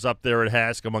veterans up there at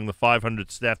Hask among the 500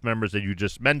 staff members that you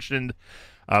just mentioned.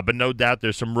 But no doubt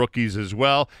there's some rookies as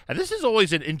well. And this is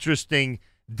always an interesting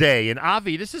day. And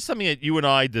Avi, this is something that you and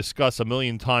I discuss a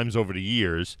million times over the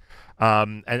years,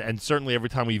 and certainly every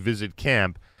time we visit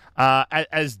camp.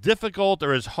 As difficult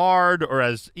or as hard or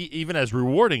as even as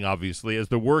rewarding, obviously, as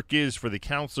the work is for the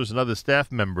counselors and other staff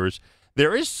members,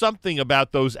 there is something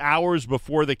about those hours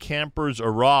before the campers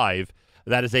arrive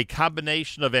that is a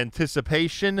combination of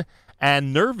anticipation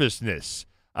and nervousness.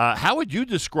 How would you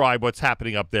describe what's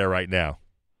happening up there right now?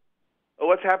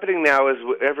 What's happening now is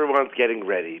everyone's getting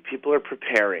ready. People are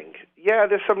preparing. Yeah,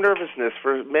 there's some nervousness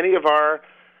for many of our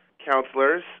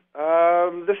counselors.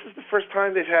 This is the first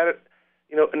time they've had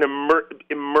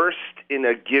immersed in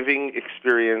a giving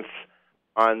experience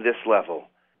on this level.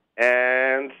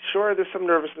 And sure, there's some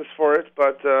nervousness for it,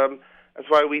 but that's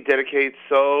why we dedicate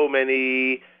so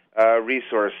many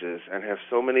resources and have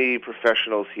so many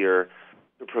professionals here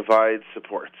to provide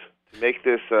support, to make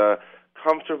this a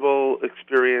comfortable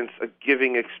experience, a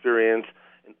giving experience,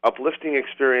 an uplifting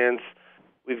experience.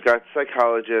 We've got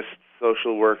psychologists,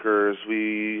 social workers.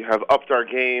 We have upped our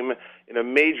game in a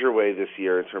major way this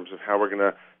year in terms of how we're going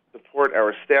to support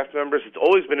our staff members. It's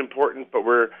always been important, but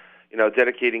we're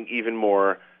dedicating even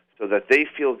more so that they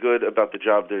feel good about the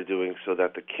job they're doing, so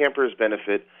that the campers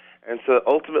benefit, and so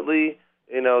ultimately,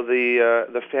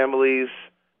 the families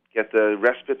get the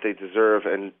respite they deserve,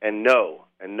 and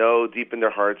know deep in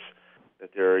their hearts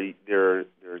that their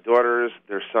daughters,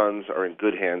 their sons are in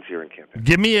good hands here in Camp HASC.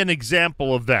 Give me an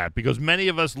example of that, because many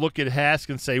of us look at HASC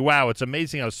and say, wow, it's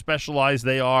amazing how specialized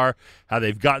they are, how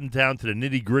they've gotten down to the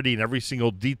nitty-gritty and every single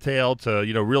detail to,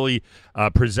 really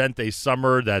present a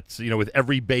summer that's, with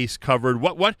every base covered.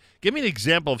 What? Give me an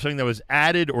example of something that was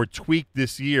added or tweaked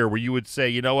this year where you would say,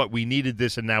 you know what, we needed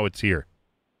this and now it's here.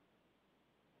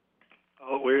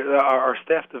 Our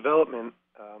staff development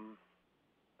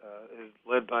is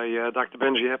led by Dr.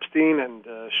 Benji Epstein and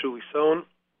Shuli Sohn,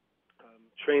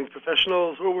 trained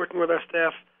professionals. We're working with our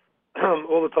staff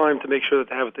all the time to make sure that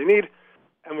they have what they need,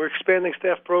 and we're expanding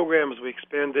staff programs. We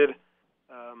expanded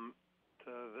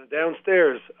to the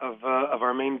downstairs of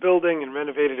our main building and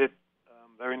renovated it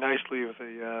very nicely with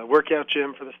a workout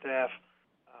gym for the staff.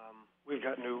 We've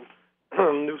got new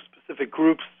specific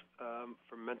groups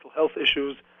for mental health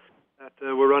issues that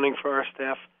we're running for our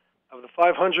staff. Of the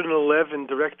 511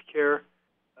 direct care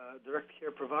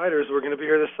providers who are going to be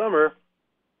here this summer,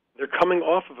 they're coming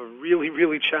off of a really,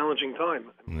 really challenging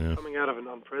time. We're coming out of an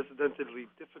unprecedentedly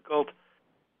difficult,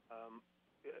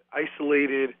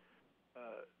 isolated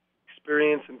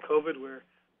experience in COVID, where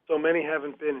so many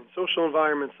haven't been in social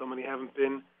environments, so many haven't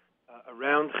been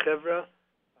around chevra.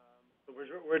 So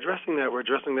we're addressing that. We're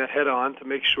addressing that head on to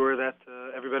make sure that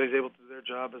everybody's able to do their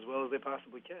job as well as they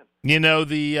possibly can.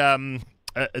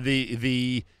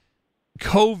 The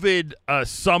COVID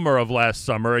summer of last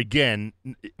summer, again,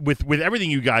 with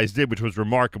everything you guys did, which was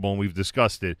remarkable, and we've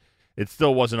discussed it, it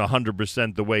still wasn't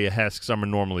 100% the way a HASC summer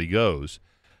normally goes.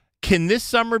 Can this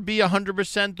summer be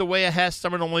 100% the way a HASC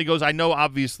summer normally goes? I know,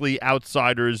 obviously,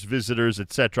 outsiders, visitors,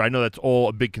 etc. I know that's all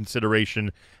a big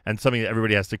consideration and something that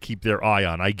everybody has to keep their eye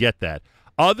on. I get that.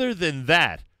 Other than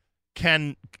that,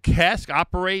 can HASC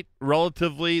operate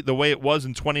relatively the way it was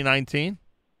in 2019?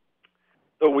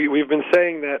 So we've been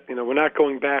saying that we're not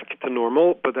going back to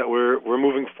normal, but that we're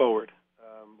moving forward.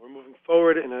 We're moving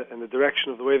forward in the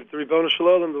direction of the way that the Ribono Shel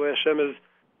Olam, the way Hashem has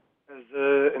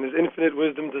in His infinite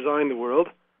wisdom designed the world.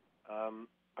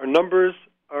 Our numbers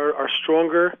are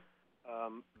stronger.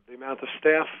 The amount of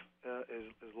staff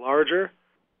is larger.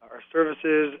 Our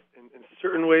services, in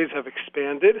certain ways, have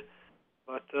expanded.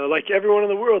 But like everyone in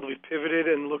the world, we've pivoted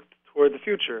and looked toward the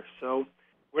future. So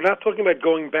we're not talking about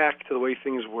going back to the way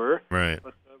things were. Right.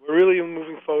 But we're really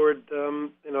moving forward,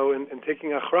 and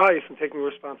taking achrayus and taking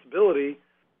responsibility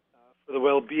for the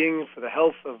well-being, for the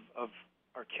health of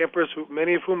our campers,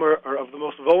 many of whom are of the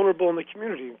most vulnerable in the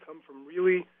community and come from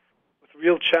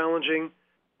real challenging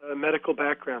medical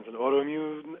backgrounds and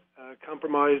autoimmune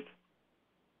compromised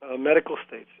medical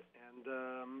states. And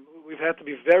we've had to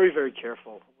be very, very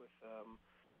careful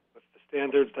with the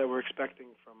standards that we're expecting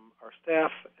from our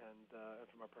staff and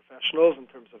from our professionals in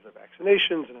terms of their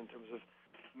vaccinations and in terms of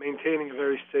maintaining a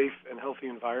very safe and healthy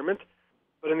environment.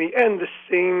 But in the end, the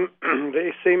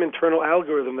same internal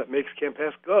algorithm that makes Camp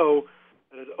HASC go,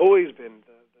 that has always been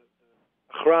the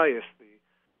achrayus, the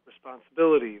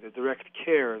responsibility, the direct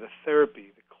care, the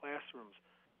therapy, the classrooms,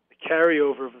 the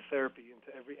carryover of the therapy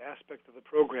into every aspect of the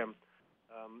program,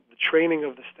 the training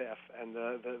of the staff, and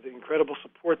the incredible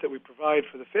support that we provide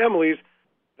for the families,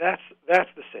 that's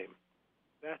the same.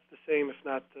 That's the same, if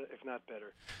not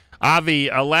better. Avi,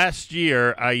 last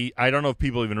year, I don't know if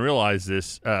people even realize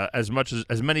this, as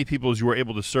many people as you were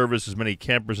able to service, as many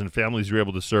campers and families you were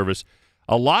able to service,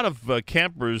 a lot of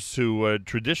campers who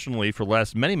traditionally, for the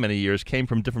last many, many years, came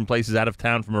from different places out of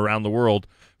town from around the world,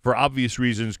 for obvious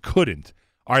reasons, couldn't.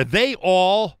 Are they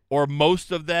all or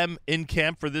most of them in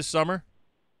camp for this summer?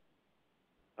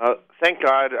 Thank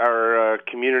God our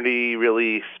community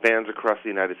really spans across the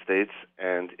United States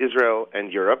and Israel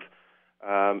and Europe.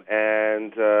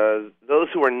 And those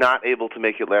who were not able to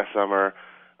make it last summer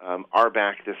are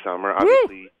back this summer.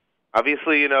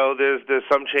 Obviously, there's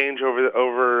some change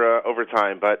over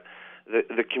time, but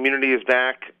the community is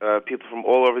back. People from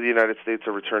all over the United States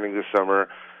are returning this summer.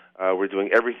 We're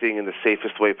doing everything in the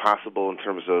safest way possible in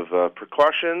terms of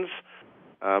precautions.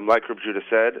 Like Reb Judah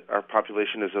said, our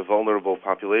population is a vulnerable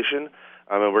population,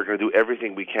 and we're going to do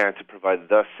everything we can to provide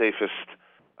the safest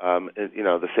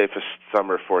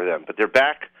summer for them. But they're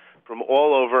back from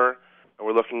all over, and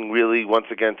we're looking really once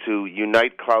again to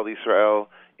unite Klal Yisrael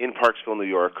in Parksville, New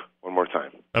York, one more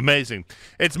time. Amazing.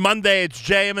 It's Monday. It's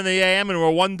JM in the AM, and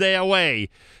we're one day away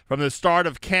from the start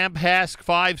of Camp HASC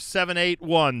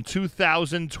 5781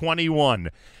 2021.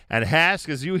 And HASC,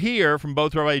 as you hear from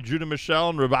both Rabbi Judah Michel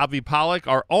and Rabbi Avi Pollack,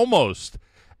 are almost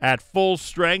at full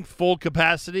strength, full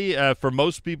capacity. For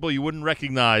most people, you wouldn't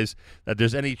recognize that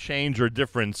there's any change or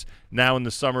difference now in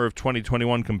the summer of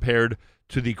 2021 compared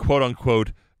to the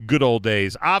quote-unquote good old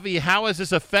days. Avi, how has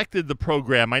this affected the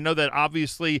program? I know that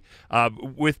obviously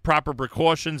with proper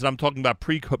precautions, I'm talking about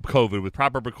pre-COVID, with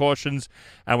proper precautions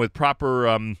and with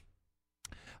proper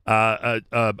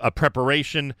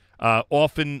preparation,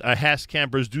 often HASC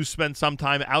campers do spend some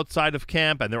time outside of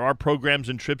camp, and there are programs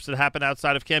and trips that happen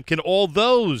outside of camp. Can all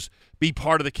those be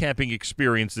part of the camping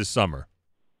experience this summer?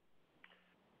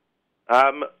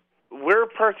 We're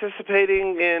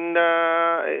participating in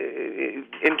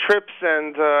trips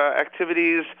and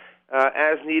activities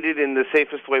as needed in the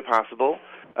safest way possible.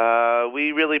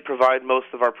 We really provide most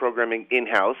of our programming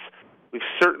in-house. We've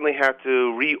certainly had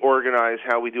to reorganize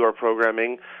how we do our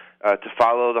programming to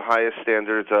follow the highest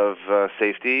standards of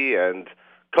safety and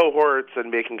cohorts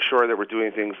and making sure that we're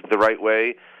doing things the right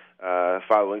way,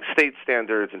 following state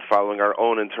standards and following our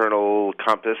own internal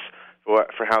compass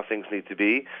for how things need to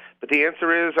be. But the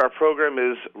answer is our program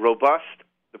is robust.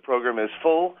 The program is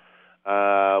full.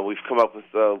 We've come up with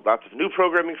lots of new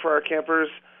programming for our campers,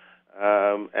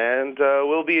 and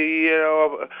we'll be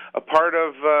a part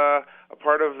of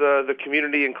the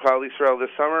community in Klal Yisrael this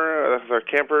summer as our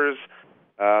campers,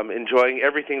 enjoying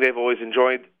everything they've always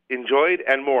enjoyed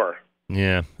and more.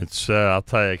 Yeah, it's. I'll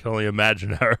tell you, I can only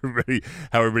imagine how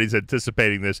everybody's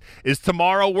anticipating this. Is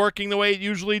tomorrow working the way it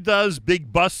usually does?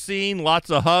 Big bus scene, lots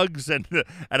of hugs, and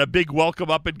a big welcome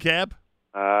up in camp.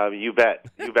 You bet.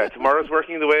 Tomorrow's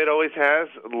working the way it always has.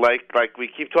 Like we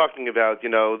keep talking about,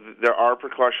 there are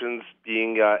precautions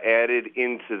being added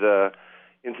into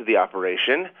the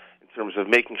operation in terms of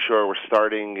making sure we're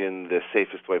starting in the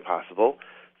safest way possible.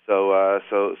 So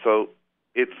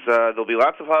it's there'll be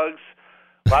lots of hugs.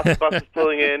 Lots of buses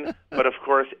pulling in, but of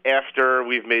course, after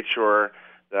we've made sure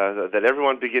that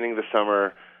everyone beginning the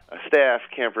summer, staff,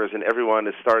 campers, and everyone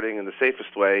is starting in the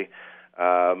safest way,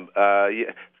 it's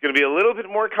going to be a little bit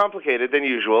more complicated than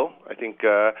usual. I think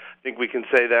we can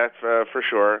say that for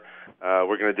sure.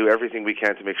 We're going to do everything we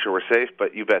can to make sure we're safe,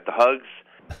 but you bet the hugs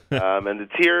and the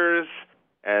tears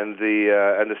and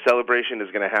the celebration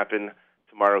is going to happen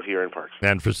tomorrow here in Parks.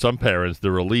 And for some parents,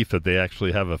 the relief that they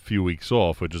actually have a few weeks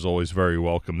off, which is always very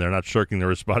welcome. They're not shirking their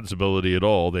responsibility at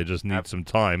all. They just need some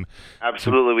time.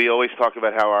 Absolutely. We always talk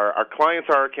about how our clients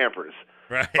are our campers.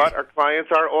 Right. But our clients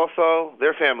are also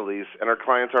their families, and our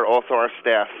clients are also our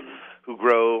staff who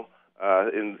grow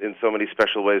in so many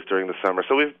special ways during the summer.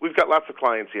 So we've got lots of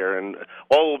clients here, and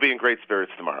all will be in great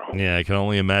spirits tomorrow. Yeah, I can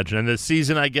only imagine. And the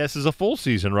season, I guess, is a full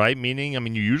season, right? Meaning,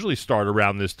 you usually start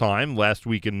around this time, last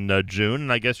week in June,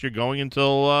 and I guess you're going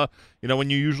until,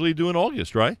 when you usually do in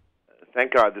August, right?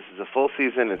 Thank God this is a full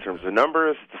season in terms of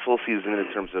numbers. It's a full season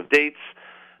in terms of dates.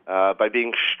 By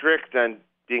being strict and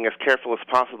being as careful as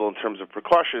possible in terms of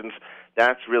precautions,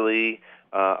 that's really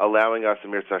allowing us,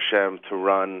 Amir Hashem, to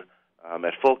run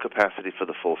at full capacity for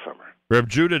the full summer. Reb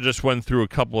Judah just went through a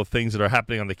couple of things that are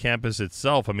happening on the campus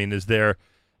itself. Is there?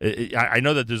 I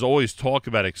know that there's always talk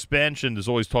about expansion. There's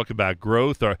always talk about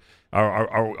growth. Do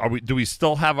we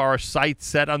still have our sights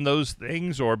set on those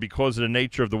things, or because of the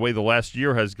nature of the way the last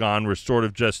year has gone, we're sort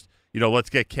of just let's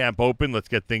get camp open, let's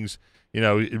get things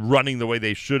running the way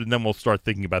they should, and then we'll start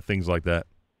thinking about things like that.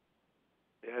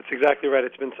 Yeah, it's exactly right.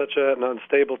 It's been such an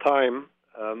unstable time.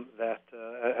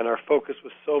 And our focus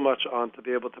was so much on to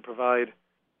be able to provide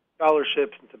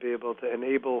scholarships and to be able to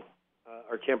enable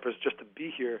our campers just to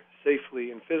be here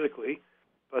safely and physically.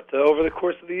 But over the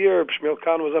course of the year, Shmuel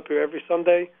Khan was up here every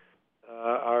Sunday.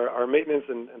 Our maintenance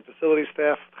and facility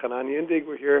staff, Hanani Indig,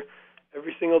 were here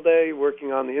every single day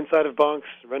working on the inside of bunks,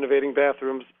 renovating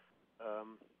bathrooms.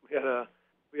 We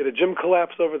had a gym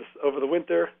collapse over the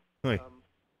winter, and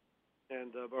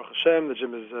Baruch Hashem, the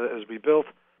gym is rebuilt.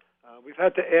 We've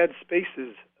had to add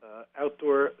spaces,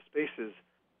 outdoor spaces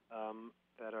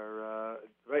that are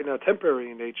right now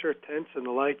temporary in nature, tents and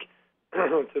the like,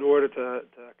 in order to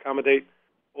accommodate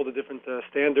all the different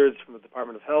standards from the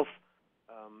Department of Health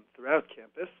throughout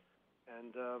campus.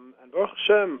 And Baruch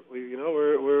Hashem,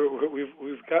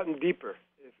 we've gotten deeper,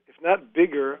 if not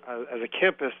bigger, as a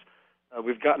campus.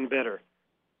 We've gotten better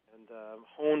and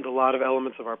honed a lot of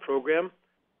elements of our program.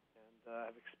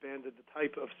 Have expanded the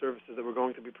type of services that we're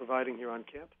going to be providing here on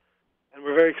camp. And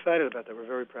we're very excited about that. We're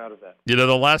very proud of that.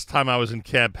 The last time I was in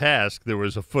Camp HASC, there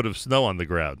was a foot of snow on the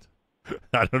ground.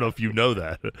 I don't know if you know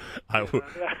that.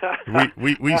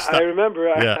 We stopped, I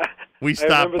remember. We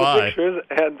stopped I remember by. the pictures,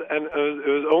 and it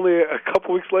was only a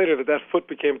couple weeks later that foot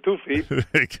became 2 feet.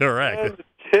 Correct. And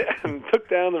and took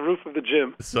down the roof of the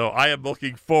gym. So I am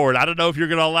looking forward. I don't know if you're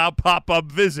going to allow pop-up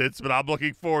visits, but I'm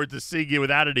looking forward to seeing you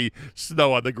without any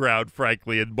snow on the ground,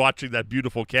 frankly, and watching that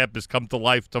beautiful campus come to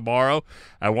life tomorrow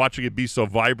and watching it be so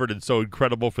vibrant and so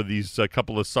incredible for these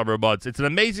couple of summer months. It's an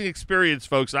amazing experience,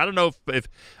 folks. I don't know if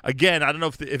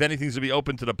anything's going to be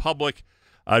open to the public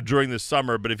during the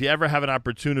summer, but if you ever have an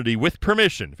opportunity with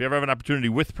permission,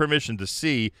 to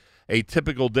see a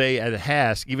typical day at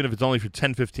HASC, even if it's only for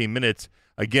 10, 15 minutes,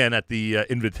 again, at the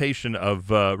invitation of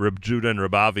Reb Judah and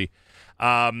Reb Avi,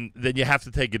 then you have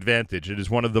to take advantage. It is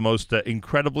one of the most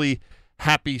incredibly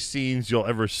happy scenes you'll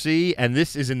ever see, and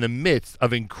this is in the midst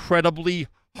of incredibly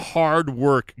hard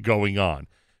work going on.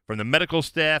 From the medical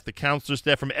staff, the counselor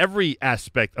staff, from every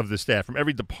aspect of the staff, from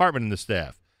every department in the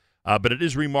staff. But it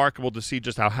is remarkable to see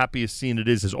just how happy a scene it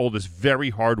is as all this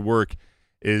very hard work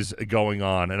is going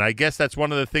on. And I guess that's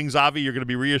one of the things, Avi, you're going to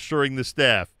be reassuring the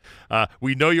staff.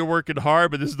 We know you're working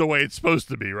hard, but this is the way it's supposed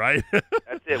to be, right?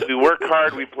 That's it. We work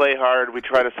hard, we play hard, we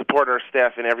try to support our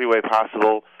staff in every way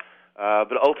possible.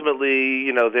 But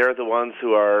ultimately, they're the ones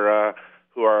who are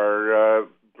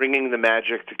bringing the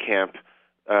magic to camp,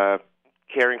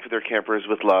 caring for their campers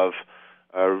with love.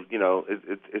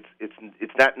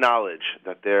 It's that knowledge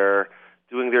that they're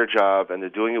doing their job and they're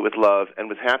doing it with love and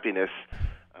with happiness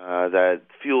that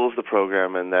fuels the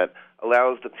program and that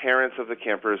allows the parents of the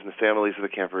campers and the families of the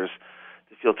campers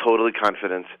to feel totally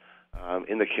confident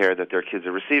in the care that their kids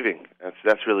are receiving.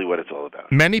 That's really what it's all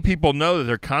about. Many people know that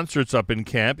there are concerts up in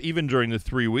camp, even during the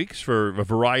 3 weeks, for a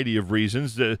variety of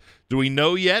reasons. Do we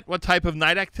know yet what type of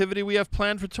night activity we have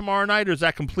planned for tomorrow night, or is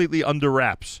that completely under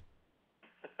wraps?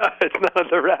 It's not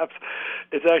under wraps.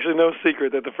 It's actually no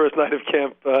secret that the first night of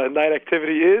camp night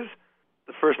activity is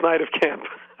the first night of camp.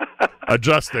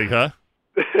 Adjusting, huh?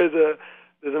 There's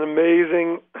an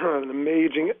amazing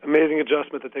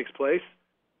adjustment that takes place.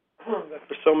 That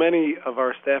for so many of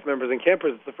our staff members and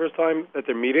campers, it's the first time that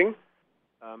they're meeting,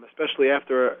 especially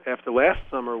after last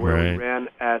summer where we ran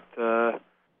at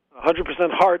 100%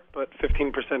 heart but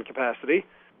 15% capacity.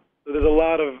 So there's a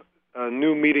lot of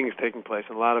new meetings taking place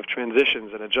and a lot of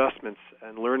transitions and adjustments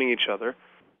and learning each other.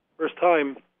 First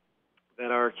time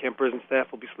that our campers and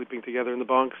staff will be sleeping together in the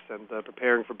bunks and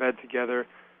preparing for bed together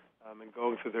and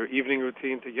going through their evening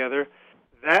routine together.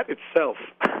 That itself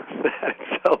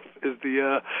is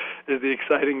the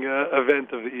exciting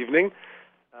event of the evening.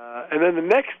 And then the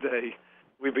next day,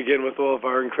 we begin with all of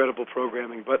our incredible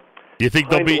programming. But you think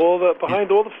behind all the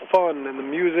fun and the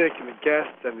music and the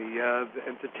guests and the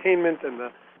entertainment and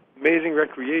the amazing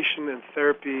recreation and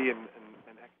therapy and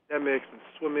academics and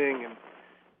swimming and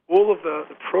all of the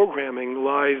programming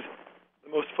lies the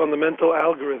most fundamental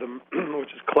algorithm,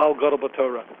 which is Klal Gadol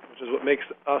B'Torah, which is what makes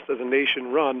us as a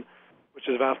nation run, which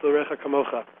is V'ahavta L'Orecha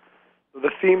Kamocha. So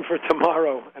the theme for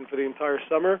tomorrow and for the entire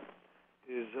summer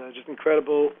is just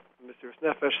incredible, Mesiras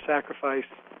Nefesh, sacrifice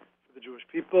for the Jewish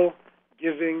people,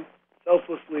 giving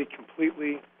selflessly,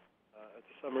 completely. It's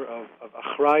a summer of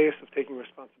achrayus, of taking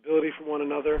responsibility from one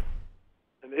another.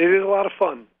 And it is a lot of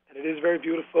fun, and it is very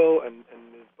beautiful, and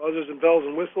there's buzzers and bells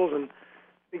and whistles, and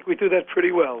I think we do that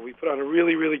pretty well. We put on a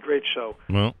really, really great show.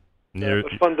 Well,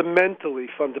 but fundamentally,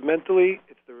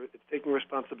 it's taking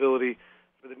responsibility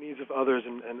for the needs of others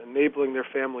and enabling their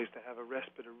families to have a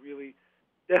respite, a really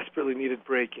desperately needed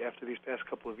break after these past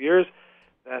couple of years,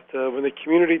 that when the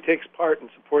community takes part and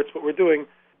supports what we're doing,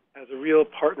 has a real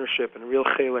partnership and a real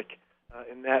chelik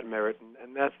in that merit,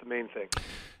 and that's the main thing.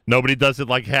 Nobody does it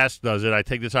like HASC does it. I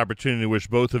take this opportunity to wish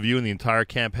both of you and the entire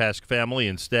Camp HASC family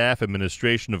and staff,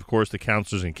 administration, of course, the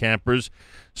counselors and campers,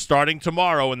 starting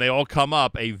tomorrow when they all come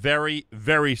up, a very,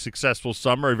 very successful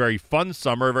summer, a very fun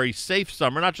summer, a very safe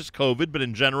summer, not just COVID, but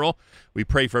in general. We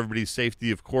pray for everybody's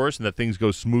safety, of course, and that things go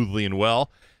smoothly and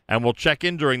well. And we'll check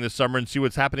in during the summer and see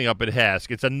what's happening up at HASC.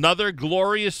 It's another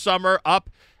glorious summer up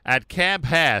at Camp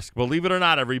HASC. Believe it or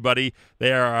not, everybody,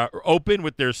 they are open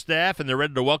with their staff, and they're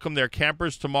ready to welcome their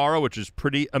campers tomorrow, which is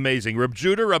pretty amazing. Reb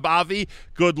Judah, Reb Avi,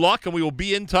 good luck, and we will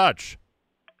be in touch.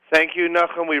 Thank you,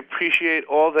 Nachum. We appreciate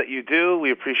all that you do. We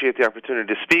appreciate the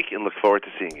opportunity to speak and look forward to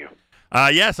seeing you.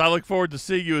 Yes, I look forward to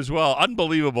seeing you as well.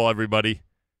 Unbelievable, everybody.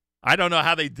 I don't know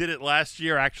how they did it last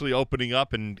year, actually opening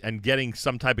up and getting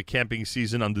some type of camping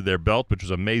season under their belt, which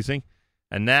was amazing.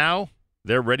 And now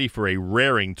they're ready for a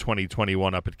raring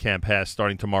 2021 up at Camp HASC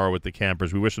starting tomorrow with the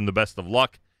campers. We wish them the best of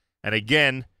luck. And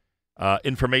again,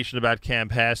 information about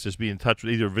Camp HASC, just be in touch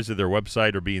with either visit their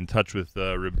website or be in touch with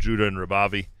Reb Judah and Reb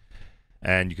Avi.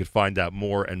 And you could find out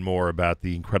more and more about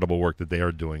the incredible work that they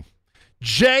are doing.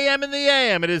 JM in the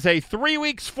AM. It is a 3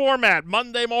 weeks format,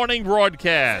 Monday morning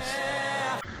broadcast.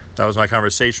 That was my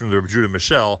conversation with Rabbi Judah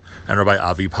Michel and Rabbi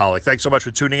Avi Pollack. Thanks so much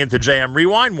for tuning in to JM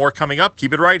Rewind. More coming up.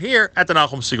 Keep it right here at the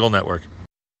Nachum Segal Network.